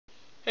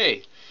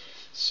Hey,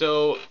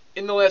 so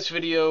in the last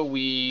video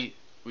we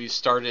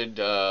started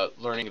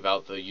learning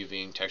about the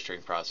UVing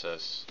texturing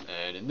process,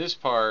 and in this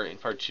part, in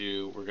part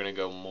 2, we're going to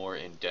go more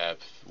in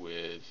depth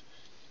with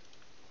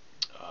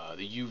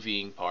the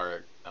UVing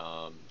part,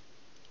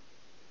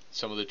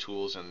 some of the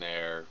tools in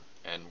there,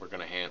 and we're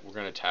going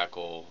to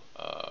tackle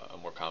a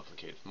more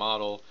complicated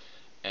model,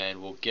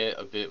 and we'll get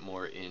a bit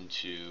more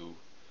into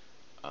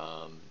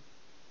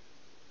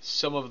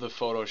some of the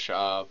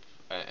Photoshop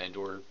and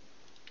or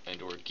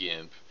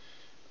GIMP.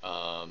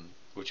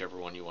 Whichever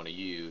one you want to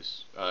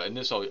use. In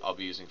this I'll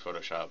be using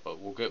Photoshop, but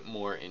we'll get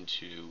more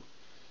into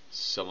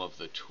some of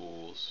the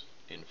tools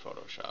in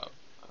Photoshop.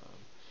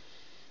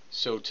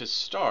 So to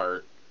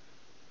start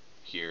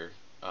here,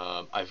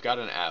 I've got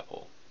an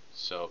apple.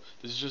 So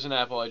this is just an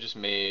apple I just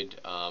made.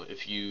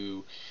 If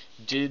you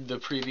did the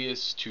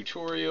previous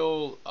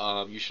tutorial,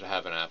 you should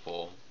have an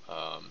apple.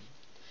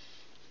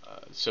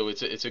 So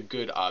it's a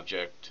good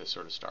object to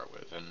sort of start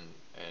with,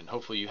 and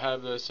hopefully you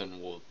have this, and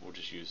we'll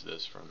just use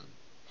this from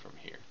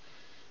here.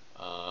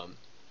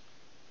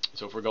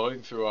 So if we're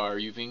going through our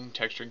UVing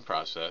texturing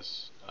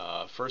process,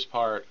 first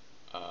part,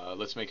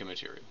 let's make a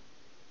material.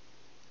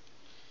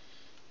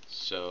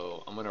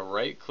 So I'm going to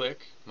right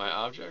click my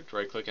object,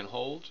 right click and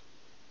hold,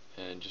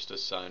 and just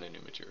assign a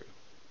new material.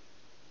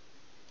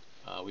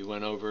 We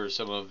went over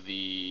some of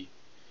the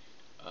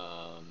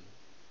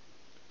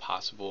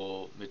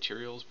possible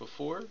materials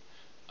before,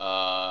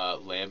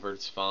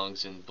 Lambert's,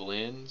 Fongs, and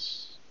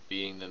blends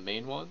being the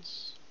main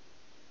ones.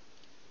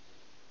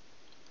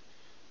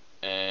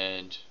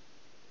 And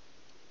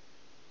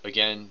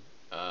again,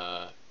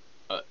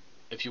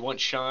 if you want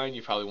shine,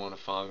 you probably want a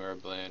Fong or a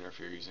blend, or if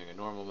you're using a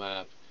normal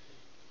map.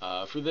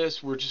 For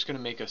this, we're just going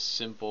to make a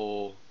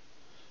simple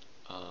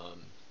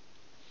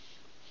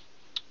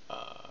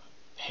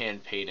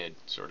hand-painted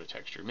sort of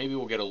texture. Maybe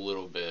we'll get a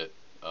little bit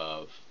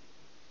of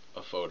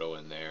a photo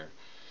in there,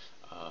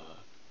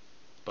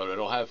 but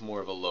it'll have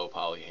more of a low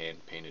poly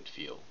hand-painted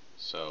feel.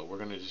 So we're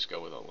going to just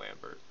go with a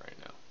Lambert right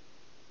now.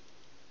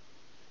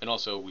 And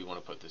also we want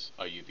to put this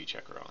a UV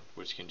checker on,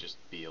 which can just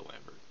be a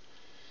Lambert.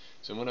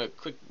 So I'm going to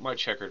click my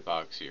checkered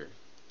box here,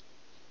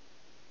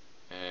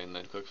 and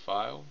then click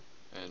File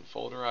and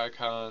Folder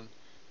icon,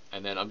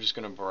 and then I'm just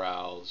going to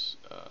browse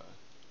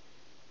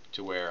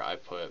to where I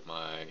put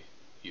my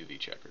UV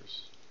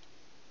checkers.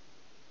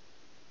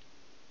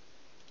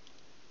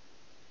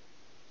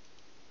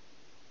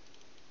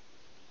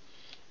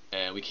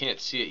 And we can't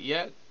see it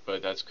yet,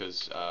 but that's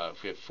because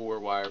if we have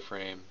 4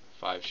 wireframe,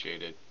 5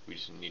 shaded, we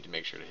just need to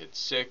make sure to hit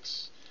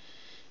 6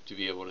 to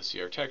be able to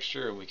see our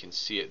texture, and we can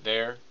see it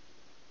there.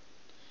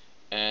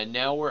 And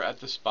now we're at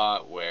the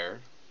spot where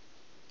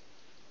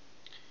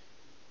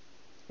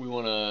we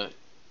want to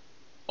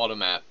auto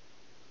map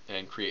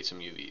and create some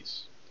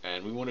UVs.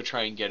 And we want to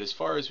try and get as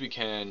far as we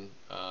can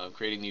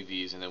creating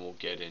UVs, and then we'll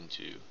get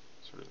into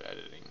sort of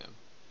editing them.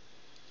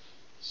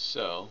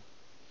 So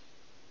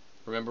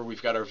remember,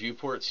 we've got our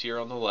viewports here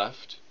on the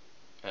left,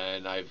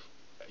 and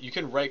you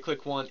can right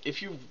click one.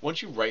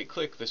 Once you right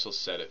click, this will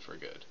set it for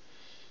good.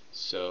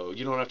 So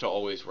you don't have to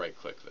always right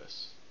click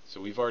this.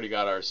 So we've already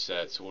got ours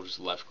set, so we'll just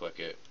left click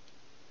it.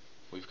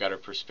 We've got our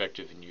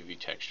perspective and UV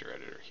texture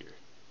editor here.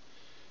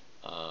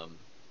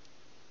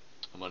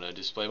 I'm going to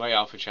display my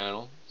alpha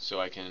channel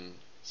so I can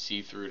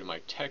see through to my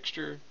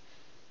texture.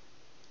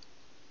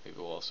 Maybe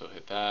we'll also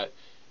hit that.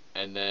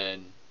 And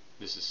then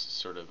this is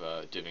sort of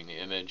dimming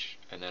the image.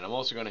 And then I'm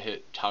also going to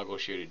hit toggle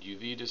shaded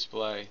UV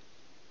display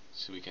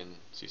so we can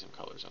see some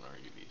colors on our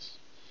UVs.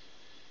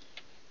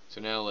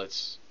 So now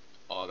let's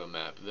auto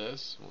map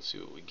this. We'll see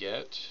what we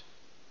get.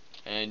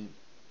 And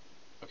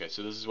okay,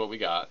 so this is what we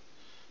got.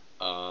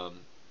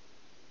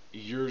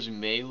 Yours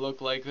may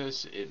look like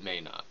this, it may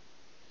not.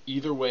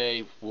 Either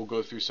way, we'll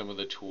go through some of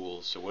the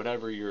tools, so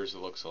whatever yours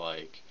looks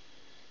like,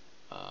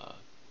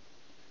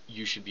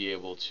 you should be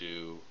able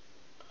to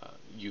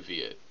UV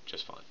it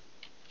just fine.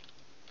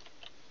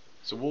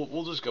 So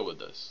we'll just go with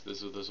this.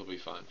 This will be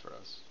fine for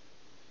us.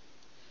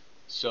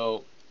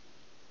 So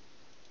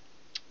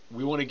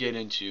we want to get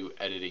into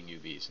editing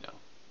UVs now.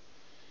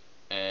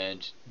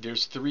 And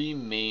there's 3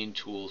 main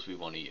tools we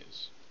want to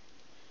use.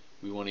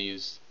 We want to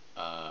use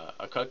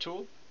a cut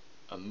tool,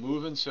 a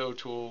move and sew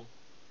tool,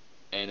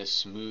 and a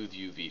smooth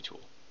UV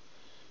tool.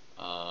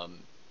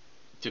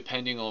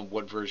 Depending on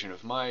what version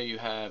of Maya you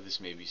have,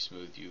 this may be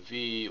smooth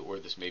UV, or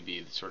this may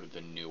be sort of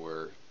the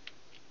newer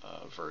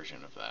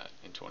version of that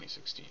in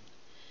 2016.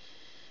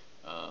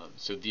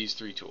 So these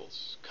 3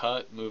 tools: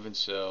 cut, move and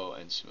sew,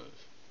 and smooth.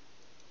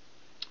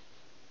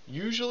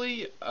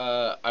 Usually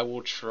I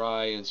will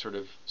try and sort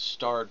of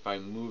start by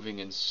moving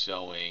and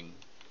sewing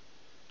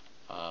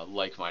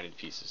like-minded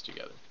pieces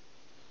together.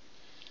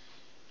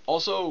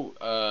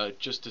 Also,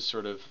 just to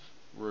sort of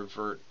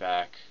revert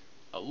back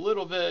a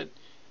little bit,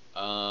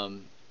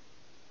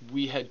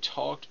 we had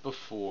talked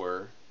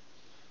before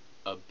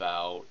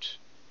about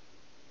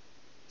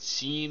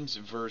seams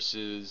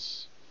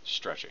versus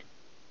stretching,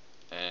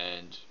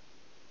 and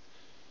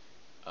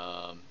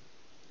I'm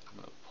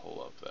going to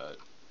pull up that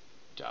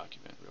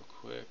document real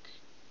quick.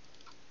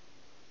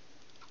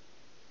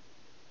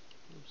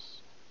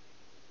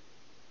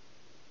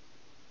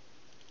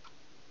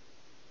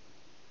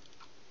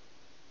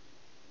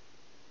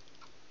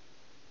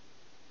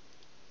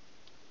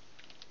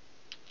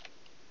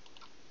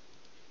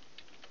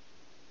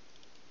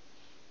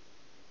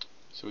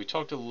 So we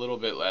talked a little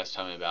bit last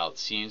time about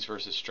seams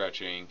versus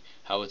stretching,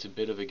 how it's a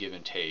bit of a give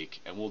and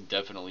take, and we'll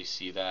definitely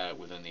see that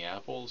within the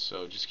apples,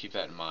 so just keep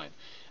that in mind.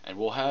 And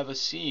we'll have a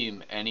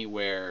seam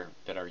anywhere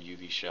that our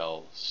UV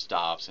shell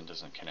stops and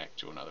doesn't connect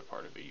to another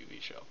part of a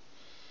UV shell.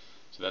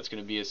 So that's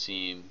going to be a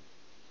seam,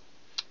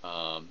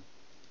 and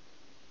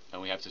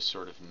we have to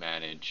sort of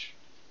manage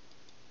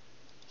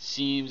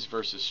seams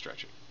versus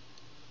stretching.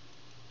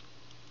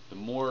 The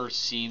more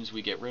seams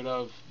we get rid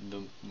of,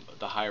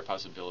 the higher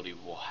possibility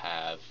we'll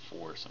have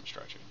for some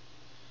stretching.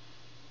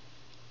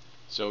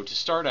 So to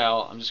start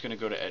out, I'm just going to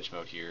go to edge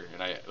mode here, and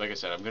like I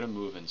said, I'm going to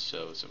move and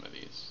sew some of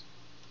these.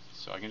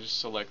 So I can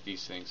just select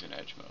these things in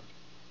edge mode,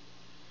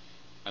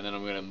 and then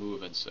I'm going to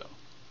move and sew.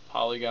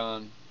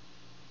 Polygon,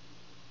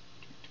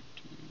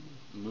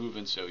 move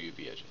and sew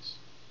UV edges.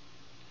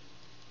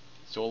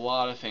 So a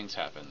lot of things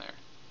happen there.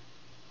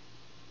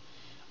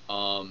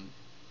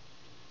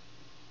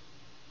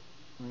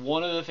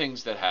 One of the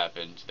things that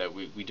happened that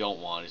we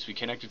don't want is we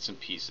connected some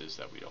pieces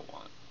that we don't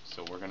want.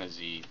 So we're going to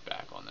Z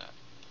back on that.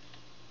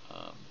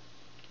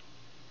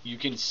 You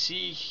can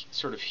see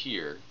sort of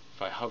here,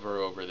 if I hover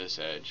over this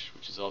edge,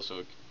 which is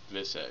also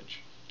this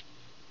edge,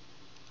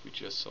 we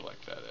just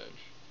select that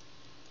edge.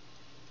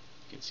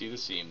 You can see the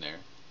seam there.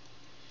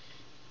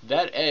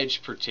 That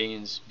edge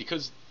pertains,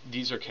 because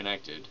these are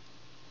connected,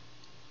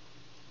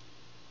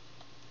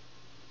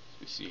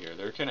 we see here,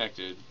 they're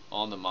connected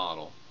on the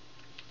model.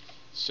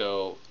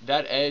 So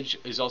that edge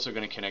is also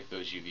going to connect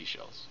those UV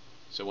shells.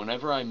 So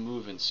whenever I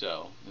move and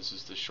sew, this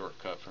is the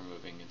shortcut for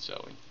moving and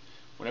sewing.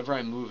 Whenever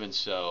I move and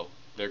sew,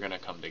 they're going to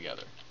come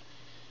together.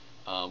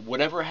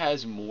 Whatever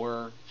has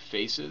more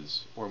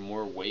faces or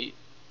more weight,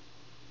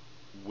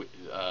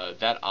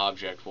 that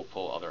object will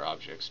pull other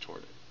objects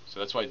toward it. So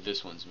that's why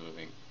this one's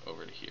moving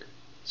over to here.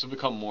 This will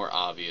become more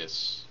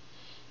obvious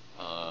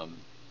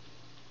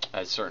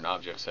as certain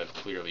objects have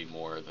clearly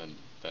more than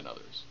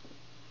others.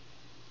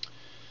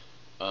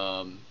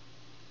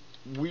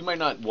 We might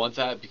not want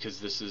that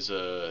because this is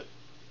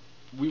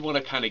we want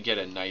to kind of get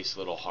a nice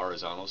little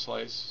horizontal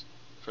slice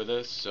for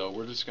this, so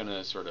we're just going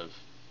to sort of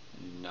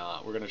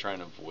we're going to try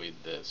and avoid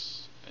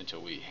this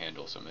until we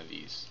handle some of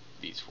these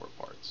 4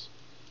 parts.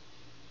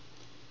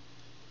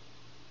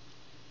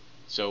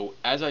 So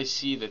as I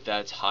see that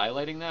that's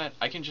highlighting that,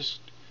 I can just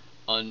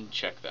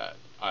uncheck that,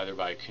 either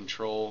by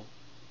Control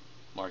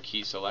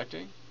marquee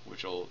selecting,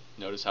 which will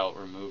notice how it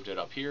removed it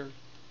up here,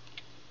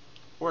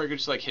 or I could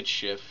just like hit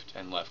Shift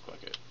and left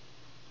click it,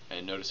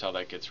 and notice how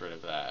that gets rid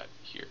of that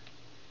here.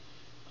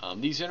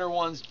 These inner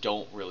ones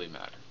don't really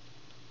matter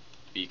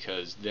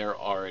because they're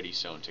already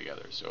sewn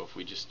together, so if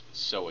we just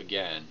sew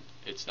again,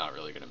 it's not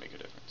really going to make a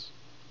difference.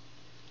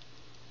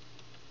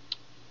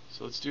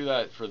 So let's do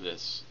that for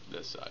this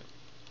side.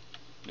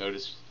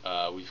 Notice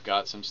we've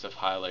got some stuff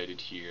highlighted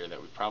here that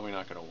we're probably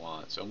not going to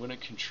want, so I'm going to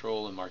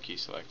Control and marquee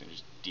select and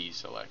just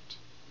deselect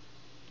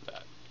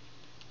that.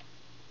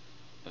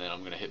 And then I'm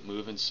going to hit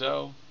move and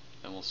sew,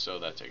 and we'll sew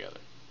that together.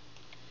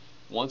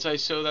 Once I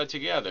sew that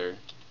together,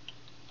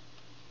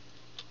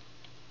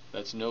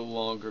 that's no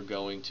longer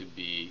going to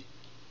be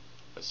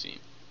a seam.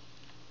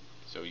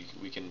 So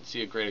we can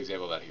see a great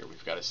example of that here.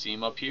 We've got a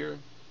seam up here,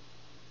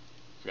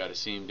 we've got a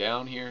seam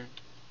down here.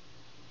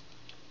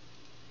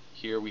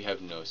 Here we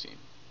have no seam.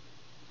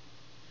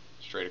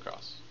 Straight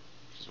across,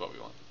 which is what we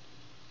want.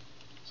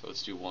 So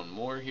let's do one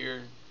more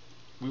here.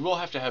 We will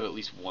have to have at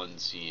least one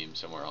seam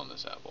somewhere on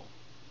this apple.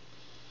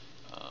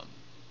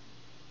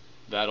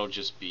 That'll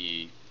just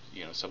be,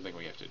 something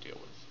we have to deal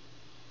with.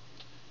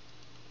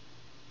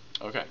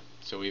 Okay,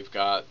 so we've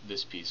got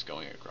this piece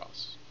going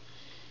across.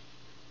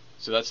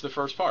 So that's the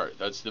first part.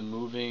 That's the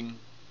moving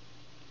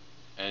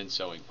and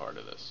sewing part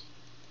of this.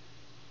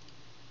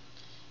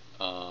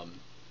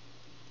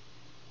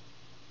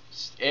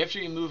 After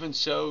you move and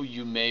sew,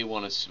 you may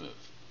want to smooth.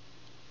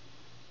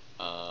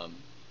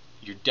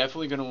 You're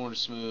definitely going to want to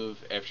smooth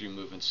after you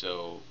move and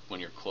sew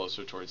when you're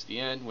closer towards the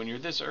end. When you're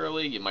this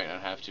early, you might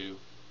not have to.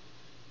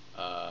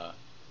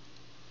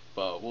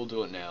 But we'll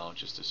do it now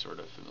just to sort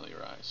of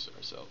familiarize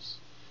ourselves.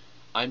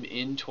 I'm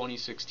in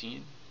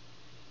 2016,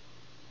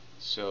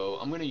 so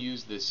I'm going to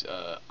use this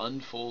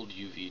Unfold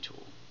UV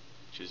tool,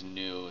 which is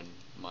new in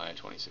Maya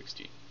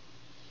 2016.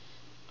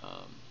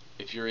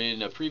 If you're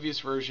in a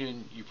previous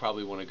version, you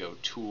probably want to go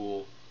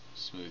Tool,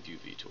 Smooth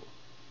UV Tool.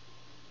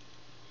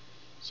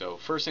 So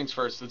first things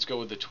first, let's go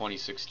with the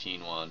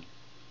 2016 one.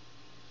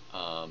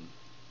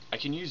 I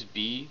can use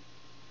B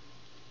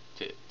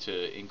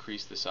to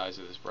increase the size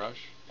of this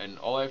brush, and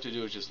all I have to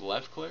do is just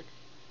left click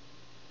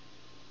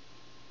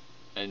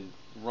and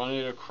run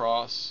it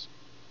across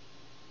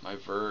my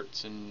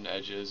verts and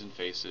edges and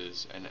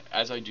faces, and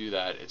as I do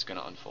that, it's going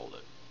to unfold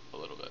it a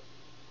little bit.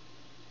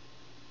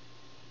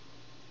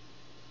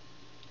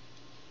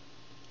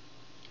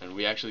 And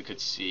we actually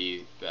could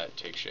see that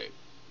take shape.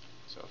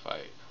 So if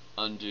I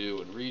undo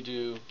and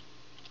redo,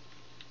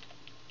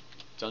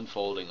 it's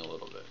unfolding a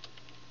little bit.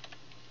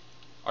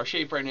 Our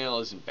shape right now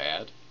isn't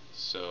bad,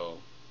 so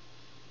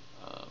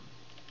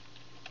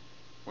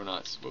we're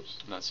not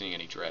seeing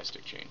any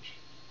drastic change,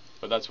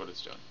 but that's what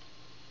it's doing.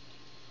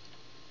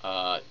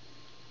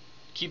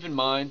 Keep in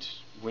mind,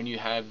 when you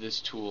have this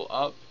tool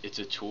up, it's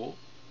a tool.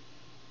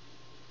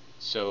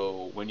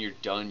 So when you're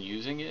done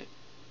using it,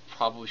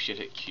 probably should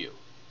hit Q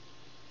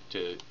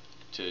to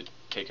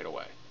take it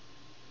away.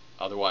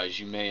 Otherwise,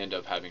 you may end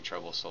up having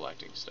trouble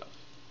selecting stuff.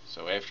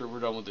 So after we're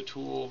done with the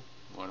tool,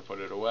 we want to put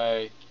it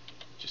away,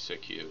 just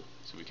hit Q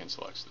so we can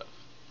select stuff.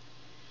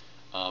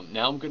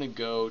 Now I'm going to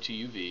go to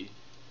UV.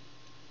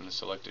 I'm going to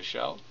select a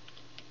shell,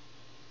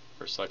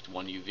 or select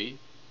one UV,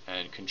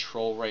 and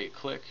control right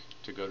click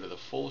to go to the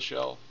full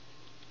shell.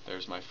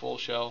 There's my full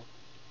shell.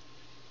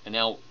 And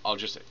now I'll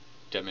just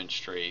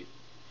demonstrate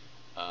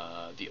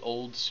the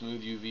old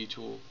smooth UV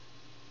tool.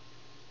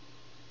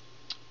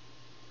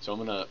 So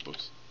I'm going to,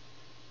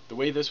 the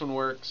way this one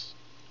works,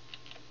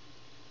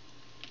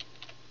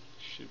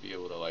 should be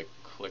able to like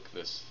click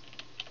this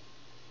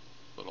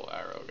little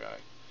arrow guy.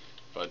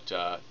 But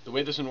the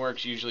way this one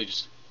works, usually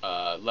just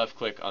left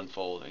click,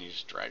 unfold, and you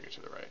just drag it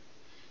to the right.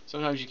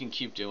 Sometimes you can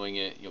keep doing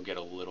it, you'll get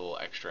a little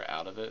extra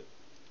out of it.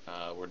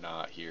 We're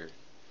not here,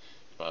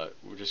 but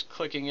we're just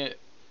clicking it,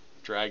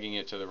 dragging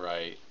it to the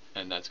right,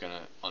 and that's going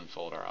to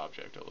unfold our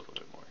object a little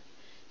bit more.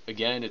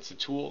 Again, it's a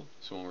tool,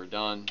 so when we're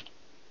done,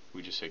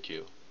 we just hit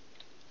Q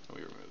and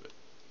we remove it.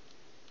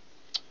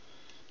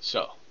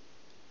 So,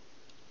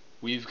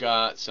 we've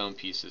got some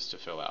pieces to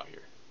fill out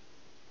here.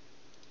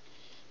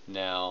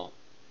 Now,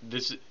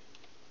 this,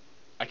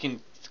 I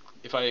can,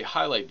 if I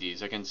highlight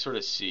these, I can sort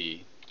of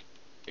see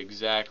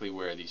exactly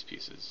where these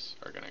pieces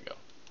are going to go.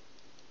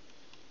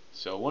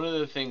 So one of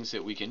the things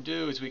that we can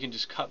do is we can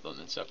just cut them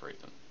and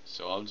separate them.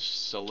 So I'll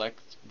just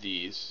select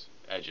these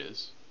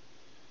edges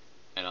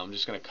and I'm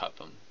just going to cut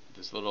them.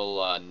 This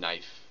little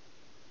knife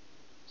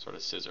sort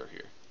of scissor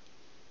here.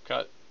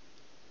 Cut.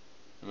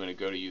 I'm going to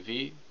go to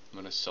UV. I'm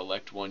going to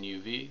select one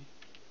UV,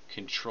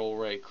 control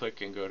right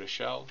click and go to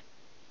shell.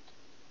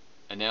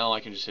 And now I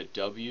can just hit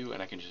W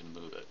and I can just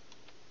move it,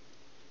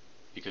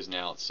 because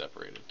now it's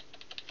separated.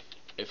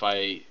 If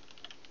I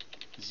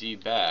Z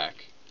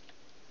back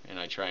and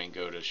I try and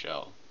go to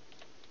shell,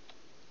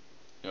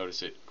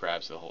 notice it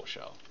grabs the whole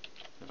shell.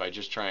 If I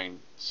just try and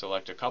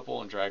select a couple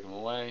and drag them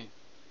away,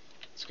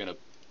 it's going to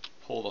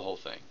pull the whole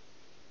thing.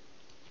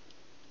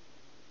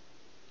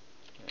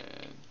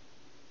 And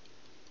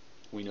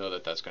we know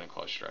that that's going to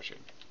cause stretching.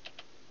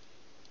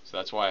 So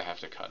that's why I have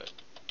to cut it.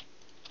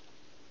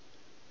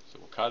 So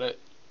we'll cut it,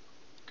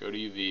 go to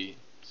UV,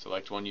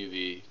 select one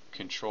UV,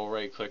 control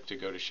right click to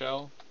go to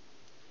shell,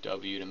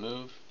 W to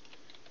move,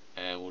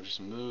 and we'll just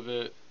move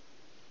it,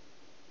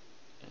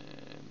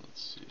 and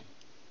let's see.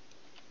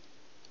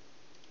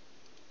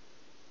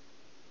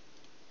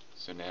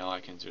 So now I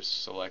can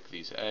just select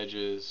these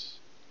edges,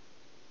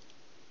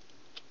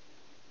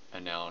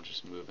 and now I'll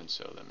just move and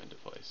sew them into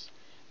place.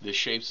 This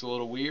shape's a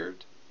little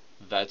weird,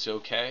 that's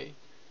okay.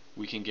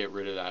 We can get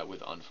rid of that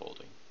with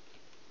unfolding.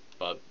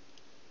 But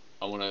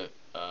I want to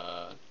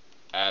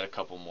add a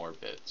couple more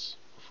bits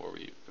before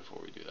we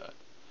do that.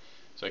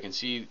 So I can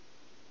see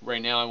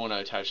right now I want to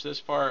attach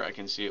this part. I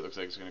can see it looks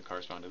like it's going to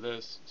correspond to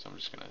this. So I'm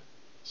just going to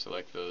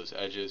select those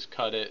edges,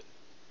 cut it,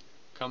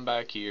 come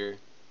back here,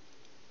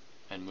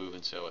 and move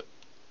and sew it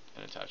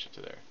and attach it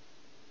to there.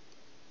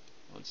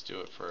 Let's do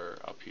it for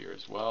up here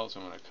as well. So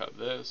I'm going to cut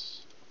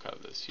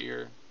this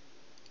here.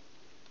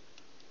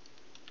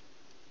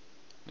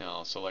 Now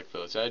I'll select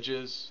those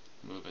edges,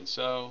 move and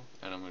sew,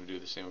 and I'm going to do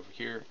the same over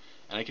here.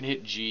 And I can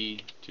hit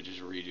G to just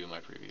redo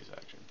my previous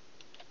action.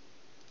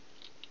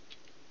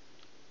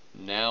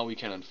 Now we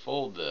can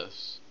unfold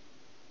this,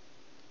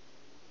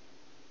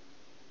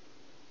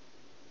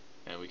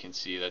 and we can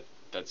see that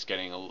that's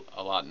getting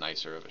a lot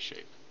nicer of a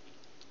shape.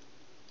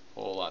 A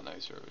whole lot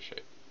nicer of a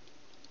shape.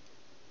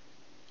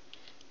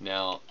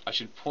 Now, I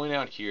should point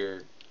out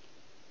here,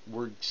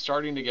 we're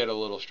starting to get a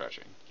little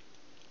stretching.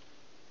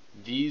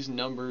 These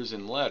numbers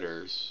and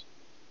letters,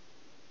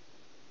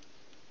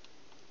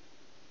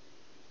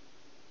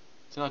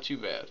 it's not too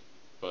bad,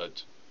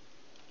 but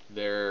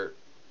they're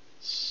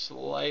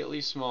slightly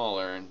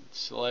smaller and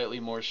slightly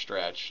more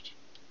stretched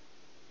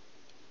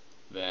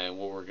than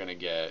what we're going to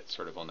get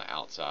sort of on the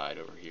outside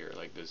over here,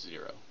 like this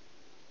 0.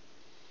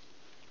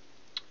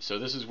 So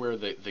this is where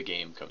the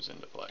game comes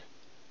into play,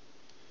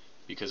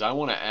 because I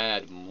want to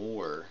add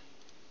more.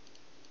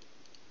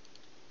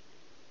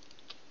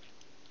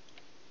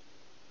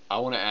 I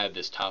want to add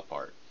this top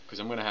part, because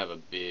I'm going to have a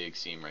big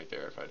seam right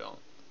there if I don't.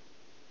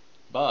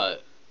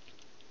 But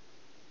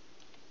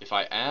if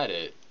I add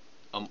it,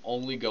 I'm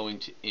only going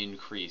to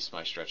increase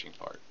my stretching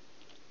part.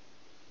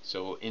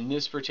 So in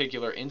this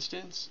particular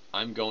instance,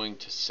 I'm going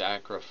to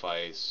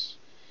sacrifice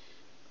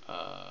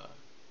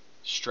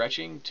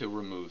stretching to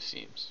remove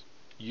seams.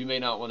 You may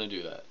not want to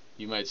do that.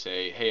 You might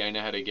say, hey, I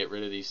know how to get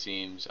rid of these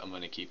seams, I'm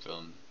going to keep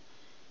them.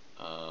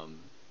 I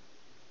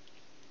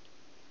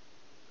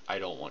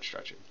don't want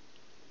stretching.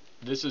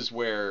 This is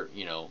where,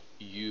 you know,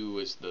 you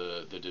as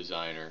the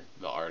designer,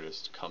 the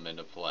artist, come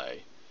into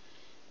play.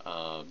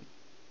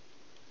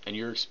 And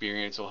your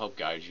experience will help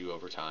guide you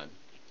over time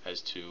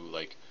as to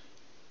like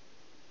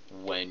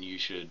when you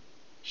should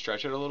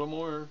stretch it a little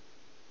more,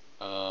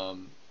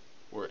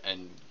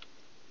 and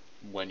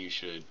when you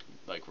should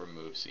like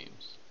remove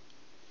seams.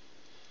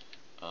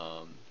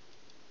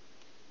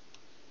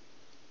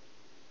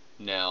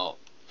 Now,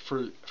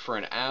 for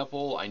an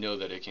apple, I know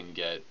that it can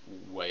get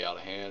way out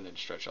of hand and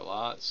stretch a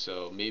lot,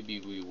 so maybe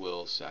we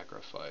will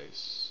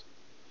sacrifice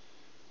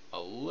a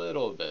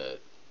little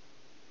bit,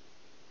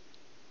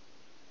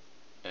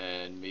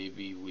 and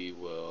maybe we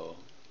will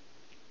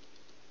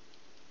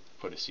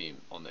put a seam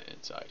on the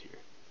inside here.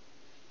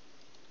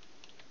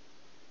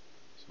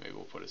 So maybe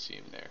we'll put a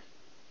seam there.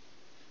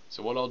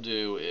 So what I'll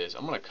do is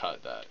I'm going to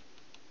cut that.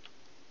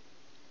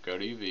 Go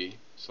to UV,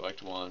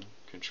 select one,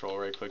 Control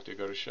right click to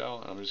go to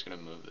shell, and I'm just going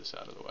to move this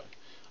out of the way.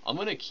 I'm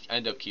going to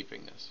end up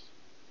keeping this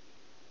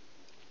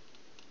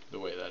the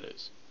way that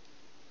is.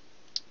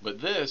 But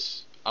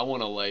this I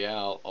want to lay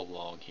out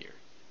along here.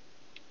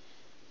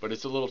 But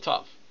it's a little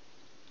tough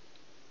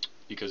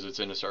because it's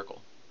in a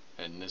circle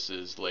and this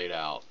is laid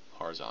out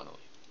horizontally.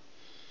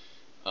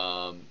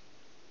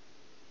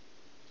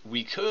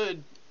 We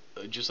could,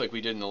 just like we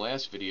did in the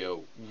last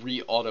video,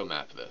 re-auto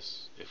map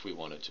this if we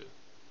wanted to.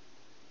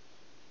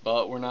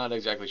 But we're not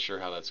exactly sure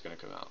how that's going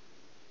to come out.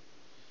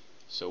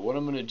 So what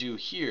I'm going to do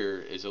here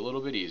is a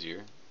little bit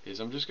easier, is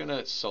I'm just going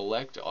to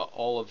select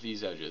all of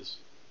these edges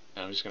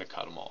and I'm just going to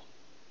cut them all.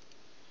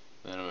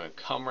 Then I'm going to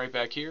come right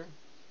back here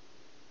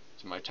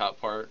to my top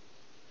part,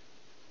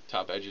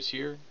 top edges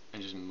here,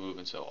 and just move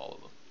and sew all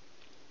of them.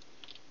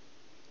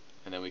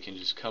 And then we can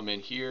just come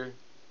in here,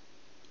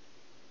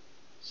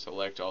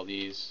 select all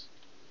these,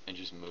 and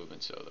just move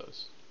and sew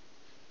those.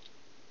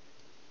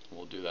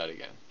 We'll do that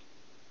again.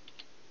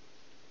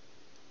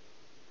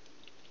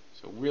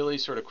 So really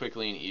sort of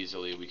quickly and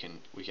easily we can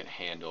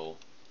handle,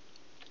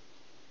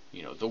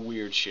 you know, the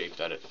weird shape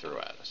that it threw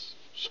at us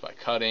just by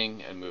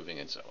cutting and moving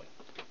and sewing.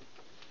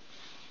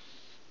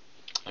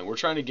 And we're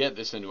trying to get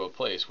this into a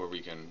place where we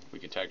can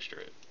texture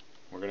it.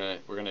 We're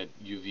gonna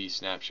UV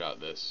snapshot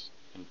this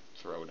and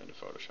throw it into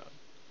Photoshop.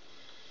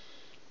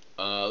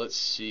 Let's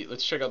see.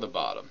 Let's check out the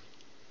bottom.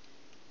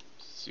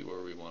 See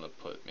where we want to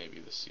put maybe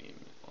the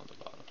seam on the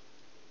bottom.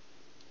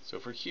 So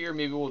for here,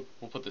 maybe we'll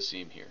put the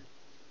seam here.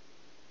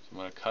 So I'm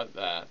going to cut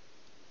that,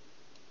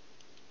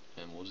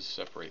 and we'll just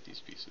separate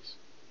these pieces.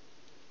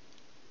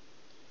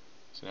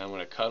 So now I'm going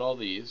to cut all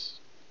these,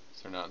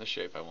 so they're not in the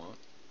shape I want.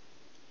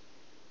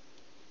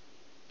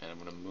 And I'm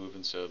going to move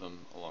and sew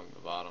them along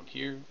the bottom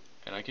here.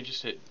 And I can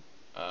just hit,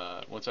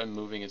 once I'm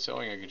moving and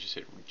sewing, I can just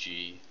hit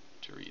G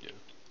to redo.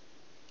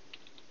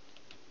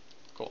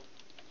 Cool.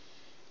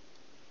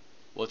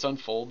 Let's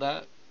unfold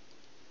that.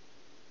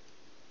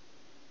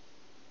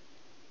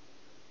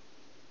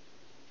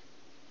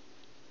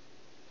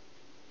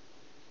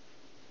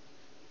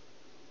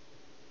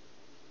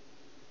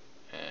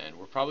 And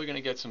we're probably going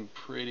to get some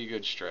pretty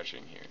good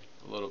stretching here,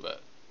 a little bit.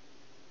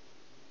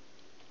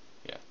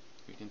 Yeah,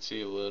 we can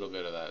see a little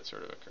bit of that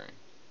sort of occurring.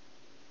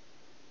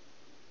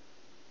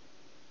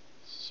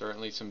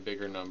 Certainly some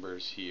bigger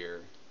numbers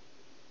here,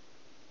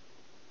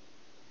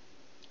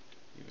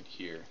 even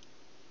here,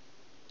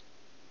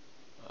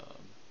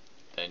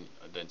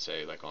 than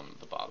say like on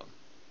the bottom.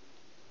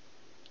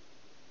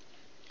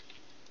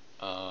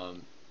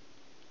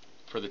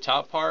 For the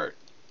top part,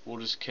 we'll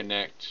just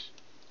connect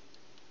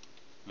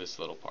this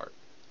little part.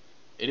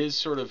 It is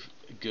sort of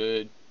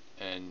good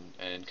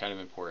and kind of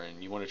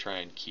important. You want to try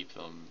and keep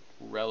them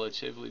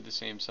relatively the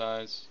same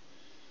size.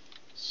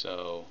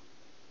 So,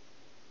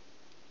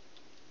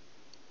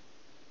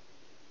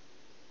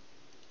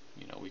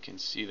 you know, we can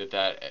see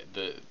that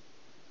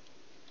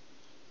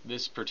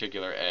this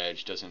particular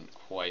edge doesn't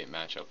quite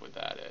match up with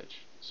that edge.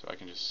 So I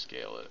can just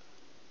scale it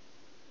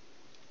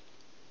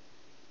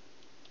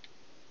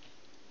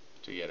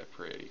to get it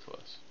pretty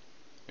close.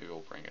 Maybe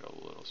we'll bring it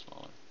a little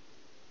smaller.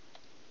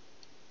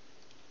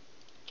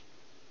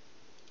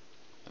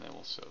 And then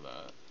we'll sew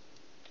that.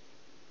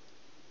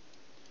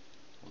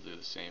 We'll do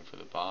the same for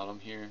the bottom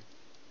here.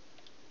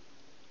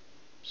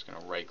 Just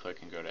going to right click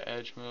and go to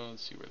edge mode,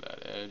 see where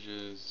that edge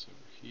is,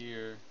 over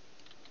here.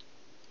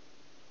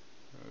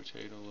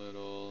 Rotate a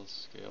little,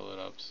 scale it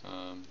up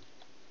some.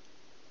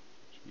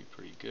 Should be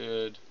pretty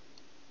good.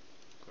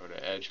 Go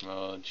to edge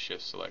mode,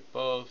 shift select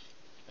both,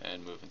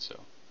 and move and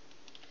sew.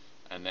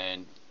 And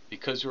then,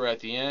 because we're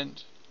at the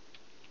end,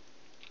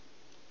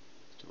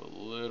 do a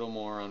little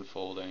more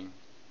unfolding.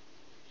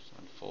 Just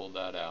unfold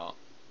that out.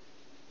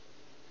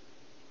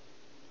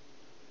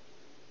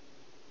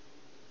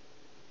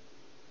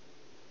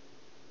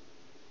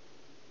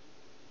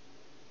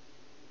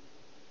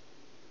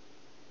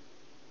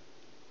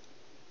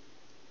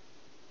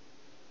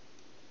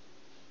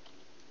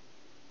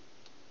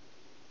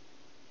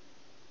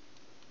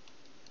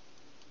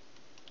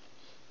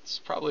 It's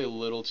probably a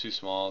little too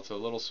small. It's a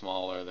little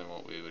smaller than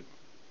what we would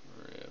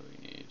really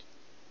need.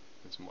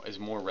 It's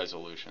more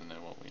resolution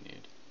than what we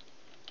need.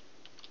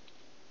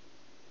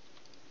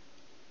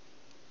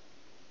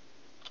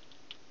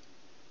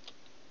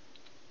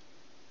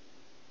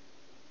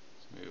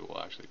 So maybe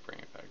we'll actually bring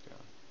it back down.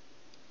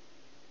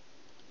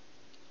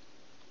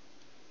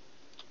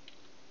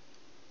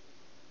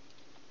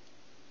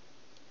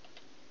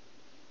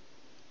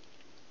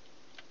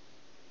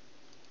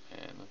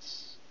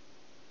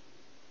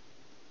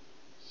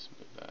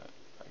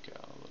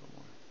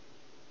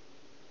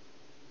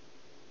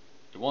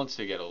 wants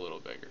to get a little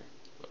bigger,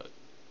 but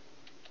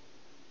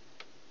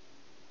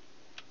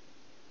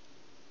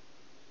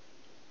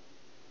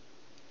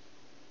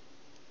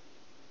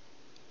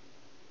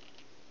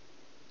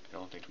I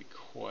don't think we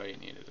quite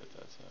need it at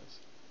that size.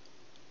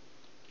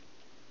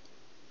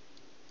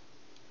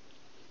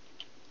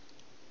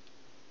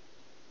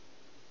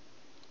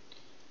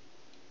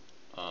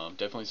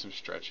 Definitely some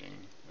stretching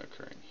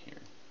occurring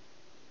here,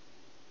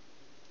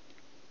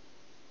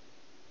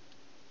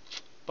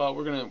 but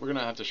we're gonna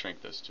have to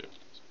shrink this too.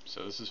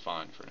 So this is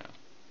fine for now.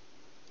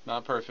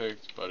 Not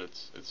perfect, but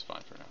it's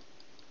fine for now.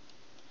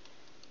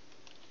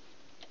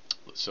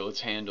 So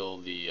let's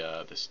handle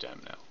the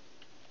stem now.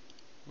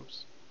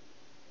 Whoops.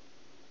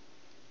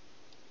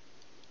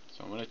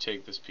 So I'm gonna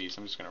take this piece.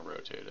 I'm just gonna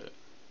rotate it,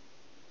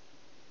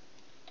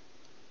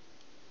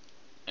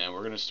 and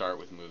we're gonna start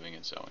with moving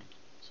and sewing.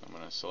 So I'm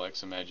going to select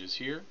some edges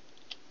here,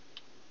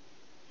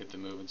 hit the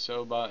move and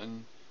sew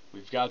button.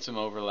 We've got some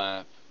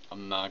overlap.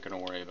 I'm not going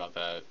to worry about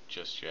that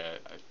just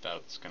yet.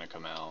 That's going to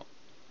come out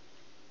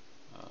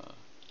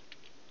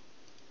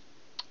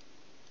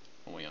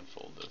when we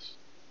unfold this.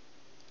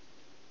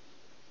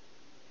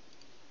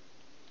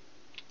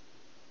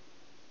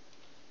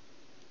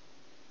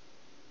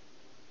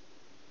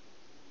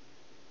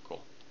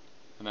 Cool.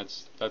 And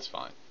that's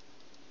fine.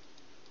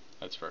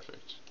 That's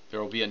perfect. There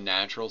will be a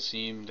natural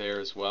seam there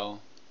as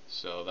well.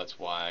 So that's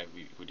why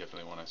we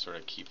definitely want to sort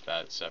of keep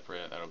that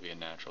separate. That'll be a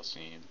natural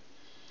seam.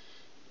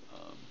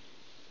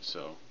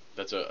 So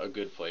that's a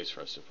good place for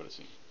us to put a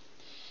seam.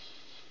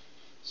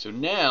 So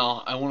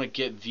now I want to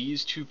get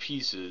these two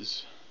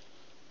pieces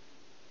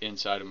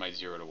inside of my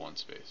 0 to 1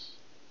 space.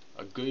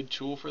 A good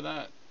tool for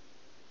that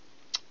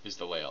is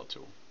the layout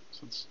tool.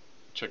 So let's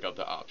check out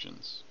the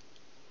options.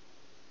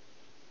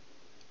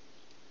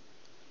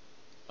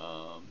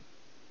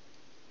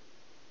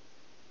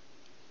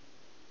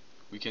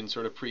 We can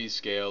sort of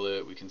pre-scale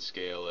it, we can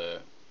scale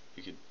it,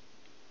 we could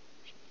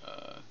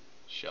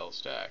shell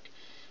stack.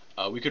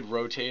 We could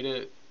rotate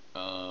it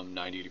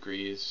 90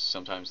 degrees.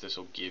 Sometimes this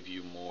will give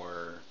you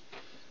more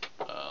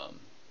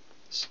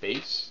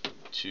space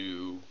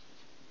to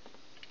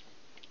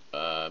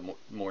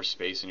more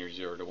space in your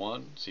 0 to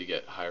 1, so you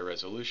get higher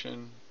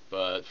resolution.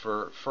 But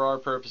for our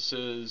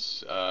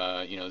purposes,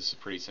 you know, this is a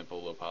pretty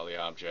simple low poly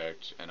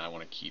object, and I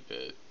want to keep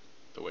it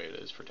the way it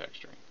is for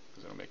texturing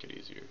because it'll make it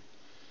easier.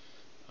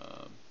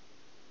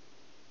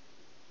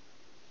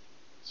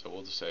 So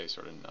we'll just say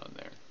sort of none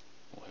there.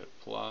 We'll hit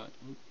plot.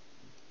 Oop,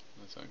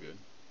 that's not good.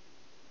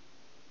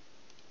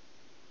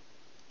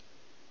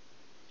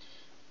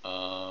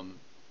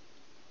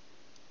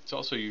 It's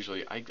also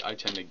usually, I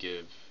tend to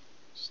give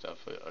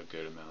stuff a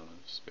good amount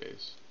of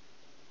space.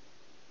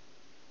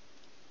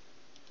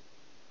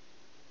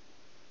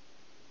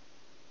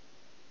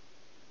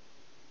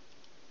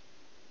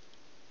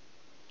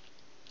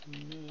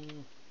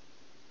 No.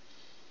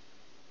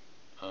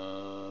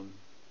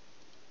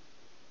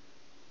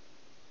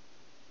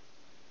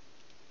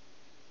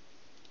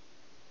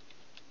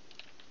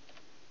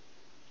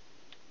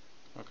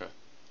 Okay.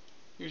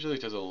 Usually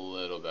it does a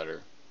little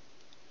better.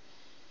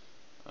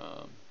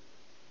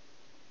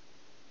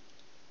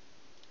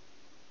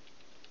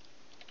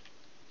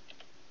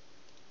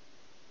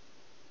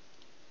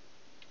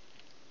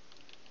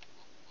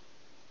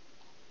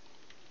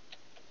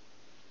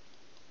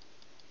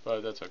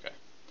 But that's okay.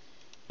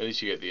 At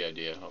least you get the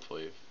idea,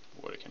 hopefully, of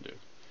what it can do.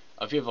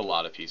 If you have a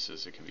lot of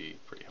pieces, it can be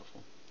pretty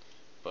helpful.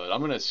 But I'm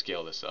going to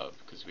scale this up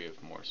because we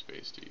have more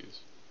space to use.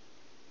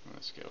 I'm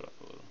going to scale it up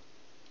a little.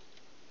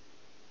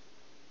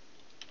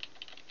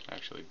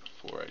 Actually,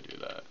 before I do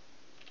that,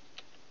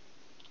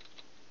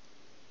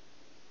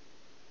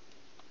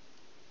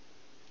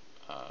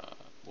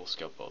 we'll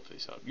scale both of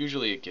these up.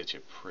 Usually it gets you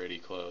pretty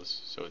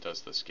close, so it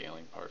does the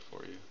scaling part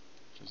for you,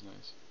 which is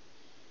nice.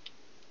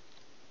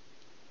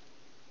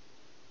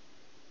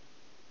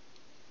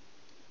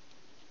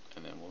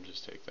 And then we'll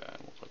just take that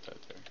and we'll put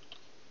that there.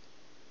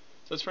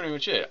 So that's pretty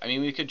much it. I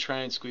mean, we could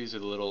try and squeeze a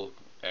little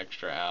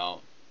extra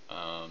out.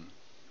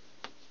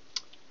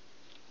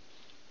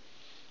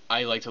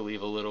 I like to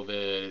leave a little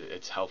bit.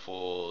 It's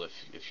helpful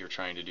if you're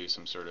trying to do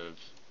some sort of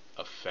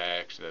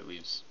effect that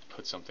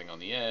put something on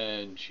the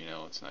edge. You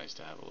know, it's nice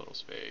to have a little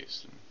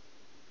space and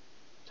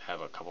have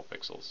a couple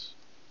pixels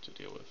to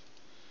deal with.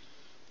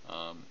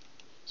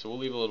 So we'll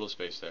leave a little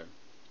space there.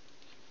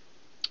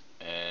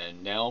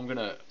 And now I'm going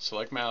to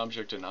select my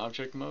object in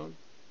object mode,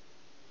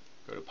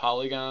 go to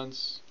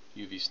polygons,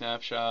 UV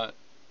snapshot,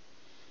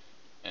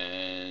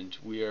 and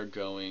we are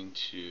going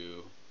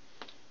to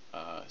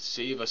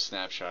save a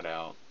snapshot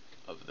out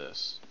of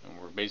this, and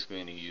we're basically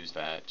going to use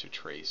that to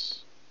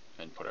trace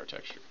and put our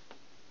texture.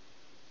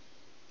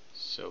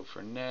 So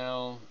for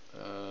now,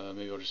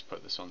 maybe I'll just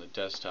put this on the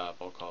desktop.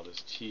 I'll call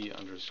this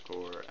T_Apple_UVs.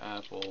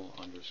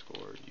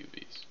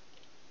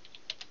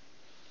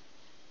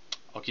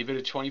 I'll keep it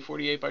at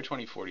 2048 by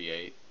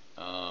 2048.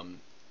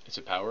 It's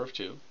a power of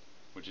 2,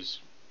 which is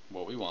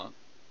what we want.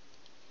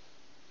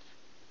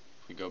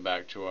 If we go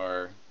back to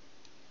our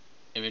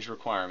image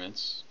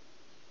requirements,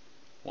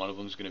 one of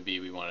them is going to be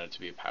we want it to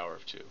be a power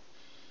of 2.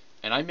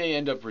 And I may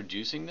end up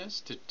reducing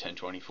this to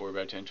 1024 by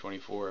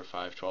 1024 or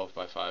 512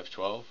 by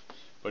 512,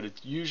 but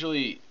it's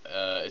usually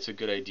it's a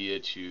good idea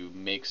to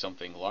make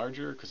something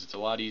larger because it's a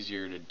lot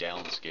easier to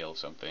downscale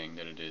something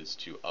than it is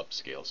to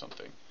upscale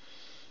something.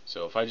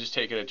 So if I just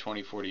take it at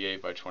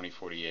 2048 by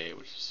 2048,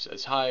 which is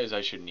as high as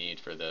I should need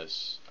for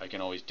this, I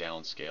can always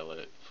downscale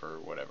it for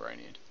whatever I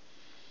need.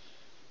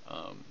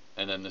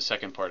 And then the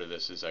second part of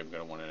this is I'm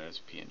going to want it as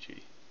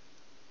PNG.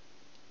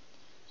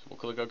 So we'll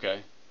click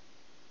OK.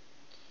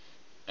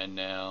 And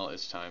now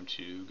it's time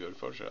to go to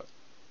Photoshop.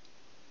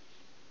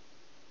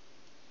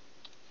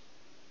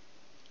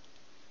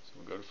 So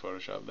we'll go to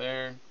Photoshop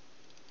there,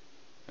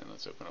 and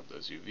let's open up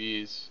those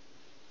UVs.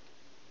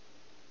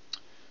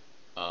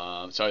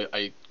 So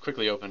I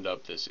quickly opened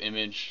up this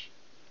image,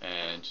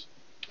 and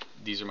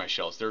these are my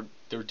shells.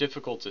 They're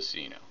difficult to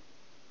see now.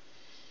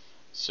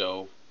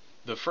 So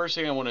the first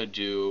thing I want to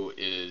do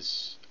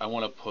is I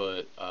want to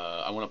put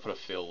a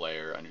fill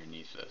layer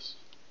underneath this.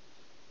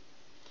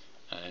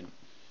 And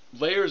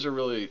layers are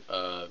really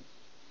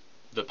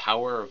the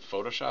power of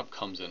Photoshop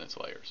comes in its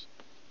layers.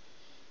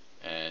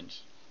 And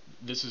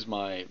this is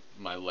my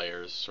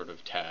layers sort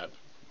of tab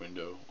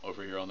window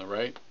over here on the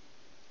right.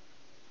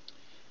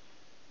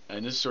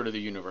 And this is sort of the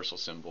universal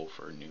symbol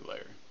for a new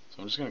layer. So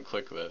I'm just going to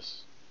click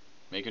this,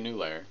 make a new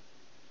layer.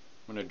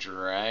 I'm going to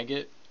drag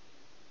it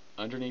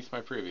underneath my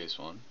previous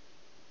one.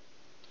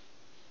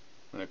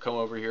 I'm going to come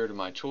over here to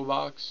my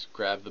toolbox,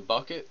 grab the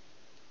bucket,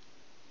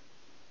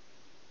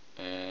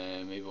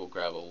 and maybe we'll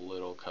grab a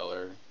little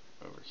color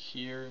over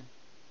here.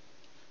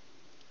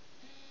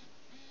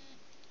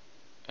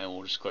 And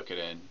we'll just click it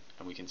in,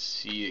 and we can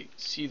see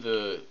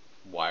the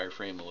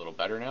wireframe a little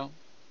better now.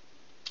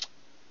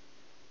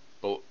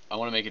 But I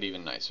want to make it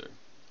even nicer.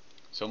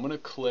 So I'm going to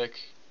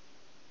click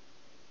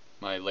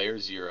my layer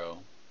 0,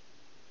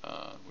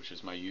 which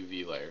is my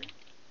UV layer.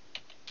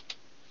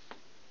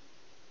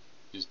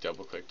 Just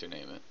double click to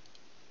name it.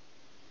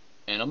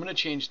 And I'm going to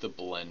change the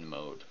blend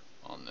mode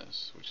on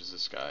this, which is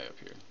this guy up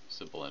here. It's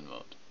the blend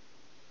mode.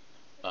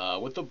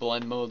 What the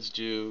blend modes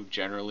do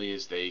generally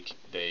is they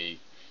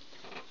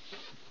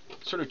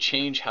sort of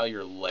change how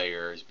your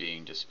layer is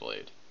being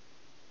displayed.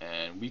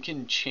 And we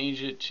can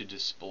change it to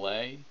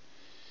display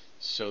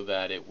so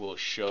that it will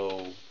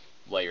show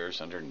layers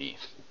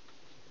underneath.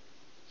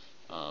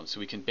 So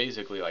we can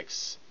basically like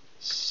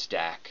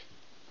stack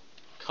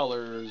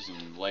colors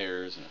and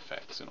layers and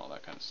effects and all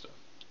that kind of stuff.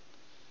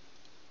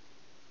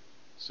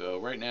 So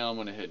right now I'm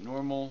going to hit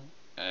normal,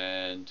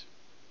 and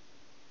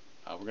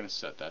we're going to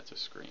set that to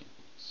screen.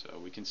 So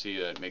we can see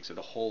that it makes it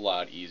a whole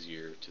lot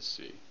easier to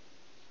see.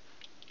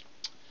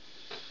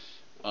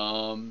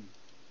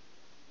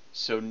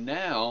 So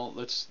now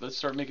let's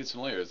start making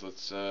some layers.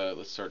 Let's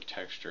start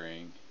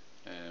texturing,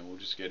 and we'll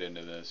just get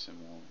into this, and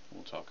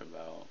we'll talk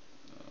about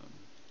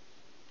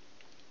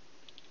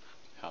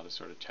how to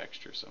sort of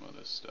texture some of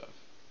this stuff.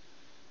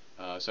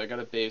 So I got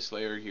a base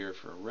layer here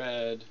for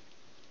red.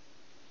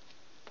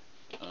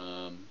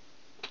 I'm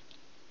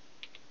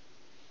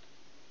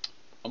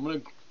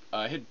gonna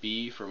hit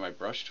B for my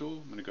brush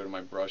tool. I'm gonna go to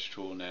my brush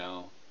tool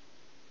now,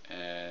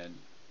 and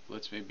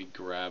let's maybe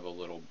grab a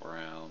little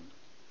brown.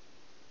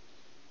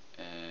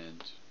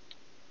 And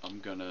I'm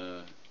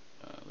gonna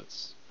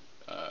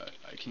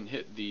I can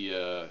hit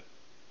the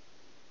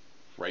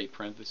right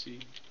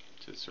parenthesis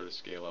to sort of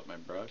scale up my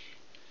brush.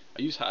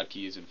 I use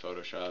hotkeys in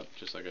Photoshop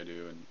just like I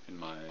do in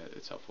Maya.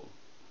 It's helpful.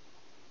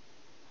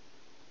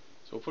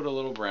 So we'll put a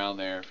little brown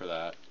there for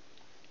that.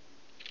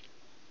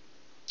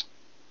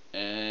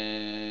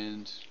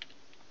 And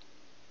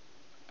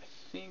I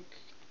think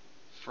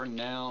for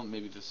now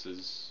maybe this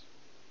is,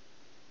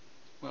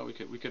 well, we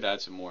could add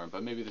some more,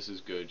 but maybe this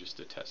is good just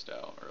to test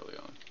out early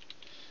on.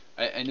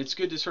 And it's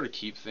good to sort of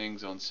keep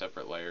things on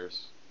separate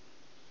layers.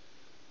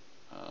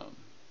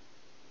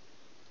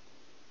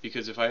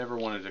 Because if I ever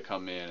wanted to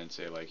come in and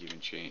say like even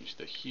change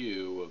the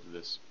hue of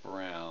this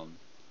brown,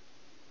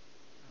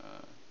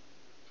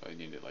 if I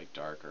need it like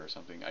darker or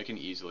something, I can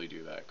easily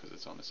do that because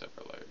it's on a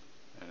separate layer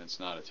and it's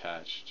not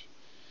attached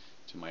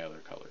to my other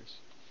colors.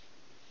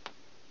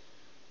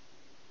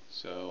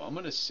 So I'm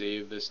going to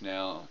save this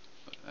now,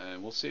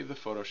 and we'll save the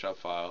Photoshop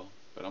file,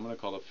 but I'm going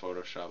to call the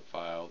Photoshop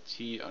file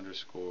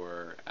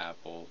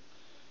t_apple_diffuse,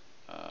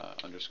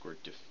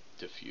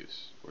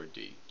 or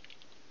D.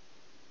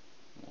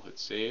 We'll hit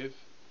save,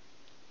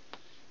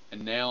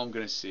 and now I'm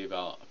going to save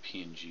out a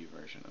PNG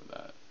version of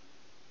that.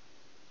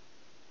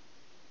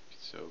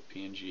 So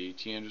PNG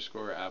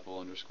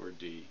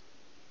t_apple_D.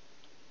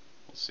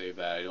 We'll save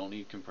that. I don't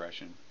need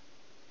compression.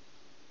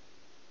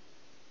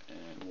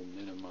 And we'll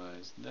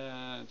minimize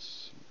that,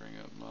 bring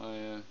up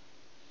Maya.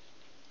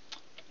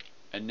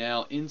 And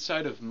now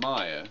inside of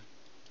Maya,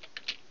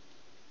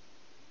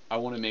 I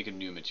want to make a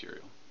new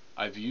material.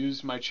 I've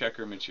used my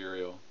checker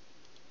material,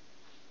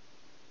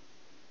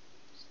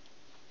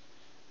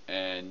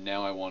 and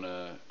now I want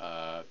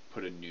to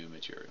put a new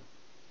material.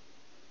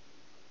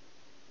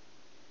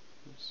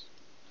 Oops,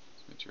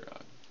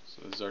 material.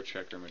 So this is our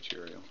checker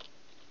material.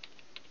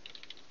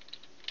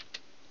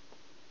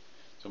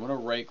 So I'm going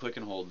to right click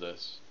and hold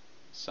this,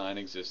 assign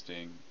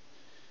existing.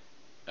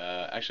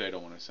 Actually, I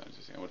don't want to assign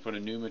existing. I want to put a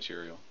new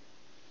material.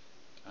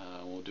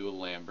 We'll do a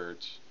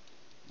Lambert.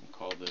 We'll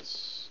call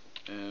this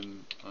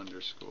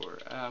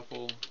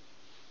m_apple.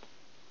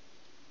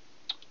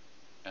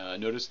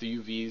 Notice the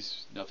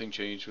UVs, nothing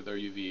changed with our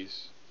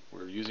UVs.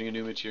 We're using a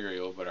new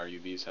material, but our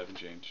UVs haven't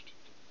changed.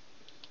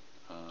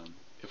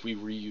 If we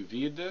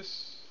re-UV'd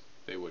this,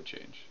 they would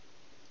change.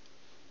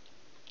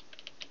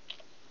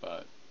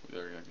 But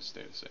they're going to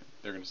stay the same.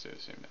 They're going to stay the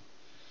same now.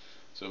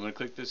 So I'm going to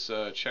click this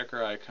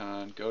checker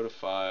icon, go to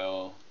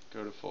File,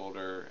 go to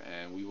Folder,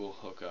 and we will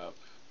hook up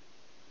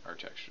our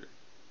texture.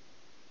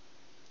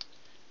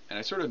 And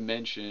I sort of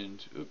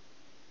mentioned,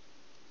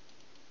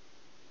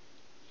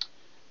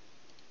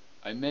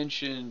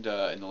 in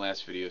the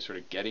last video sort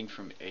of getting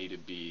from A to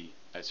B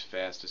as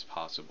fast as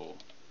possible.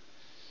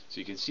 So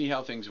you can see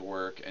how things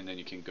work, and then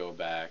you can go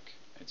back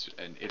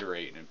and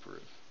iterate and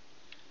improve.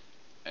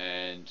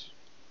 And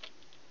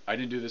I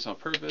didn't do this on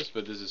purpose,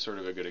 but this is sort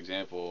of a good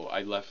example.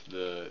 I left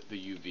the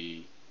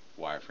UV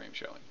wireframe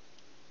showing,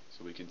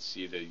 so we can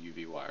see the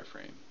UV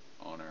wireframe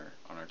on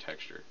our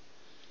texture.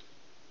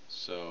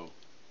 So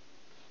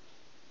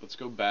let's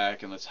go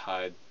back and let's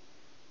hide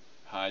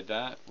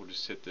that. We'll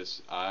just hit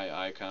this eye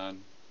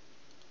icon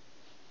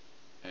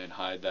and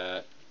hide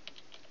that.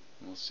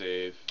 And we'll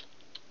save.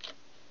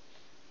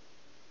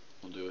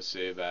 We'll do a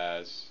save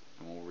as,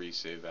 and we'll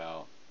resave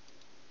out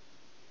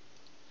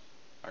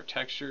our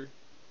texture.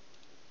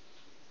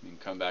 You can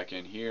come back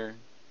in here.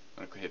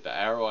 I'm going to hit the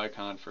arrow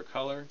icon for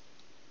color.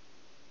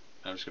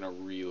 I'm just going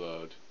to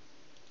reload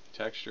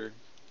texture,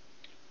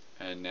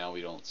 and now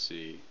we don't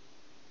see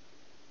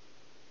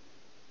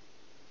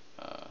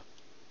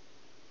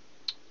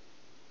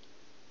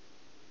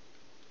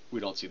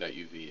that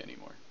UV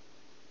anymore.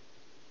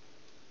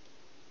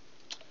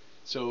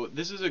 So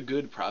this is a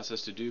good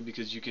process to do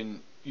because you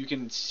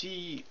can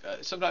see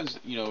sometimes,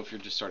 you know, if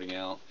you're just starting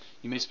out,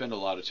 you may spend a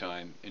lot of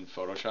time in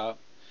Photoshop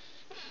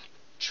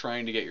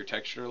trying to get your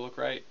texture to look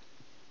right.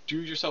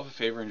 Do yourself a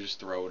favor and just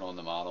throw it on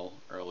the model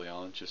early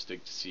on just to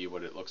see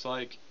what it looks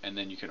like, and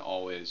then you can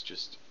always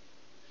just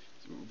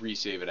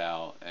resave it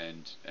out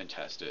and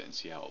test it and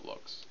see how it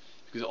looks.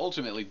 Because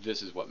ultimately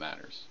this is what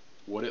matters.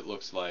 What it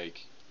looks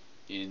like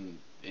in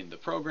the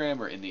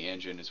program or in the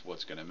engine is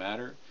what's going to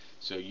matter.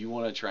 So you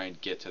want to try and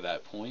get to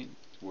that point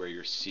where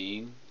you're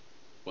seeing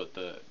what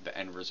the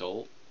end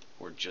result,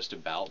 or just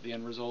about the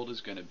end result,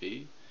 is going to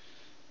be.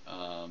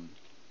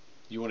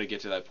 You want to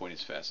get to that point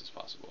as fast as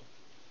possible.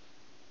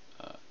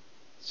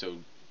 So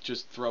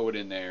just throw it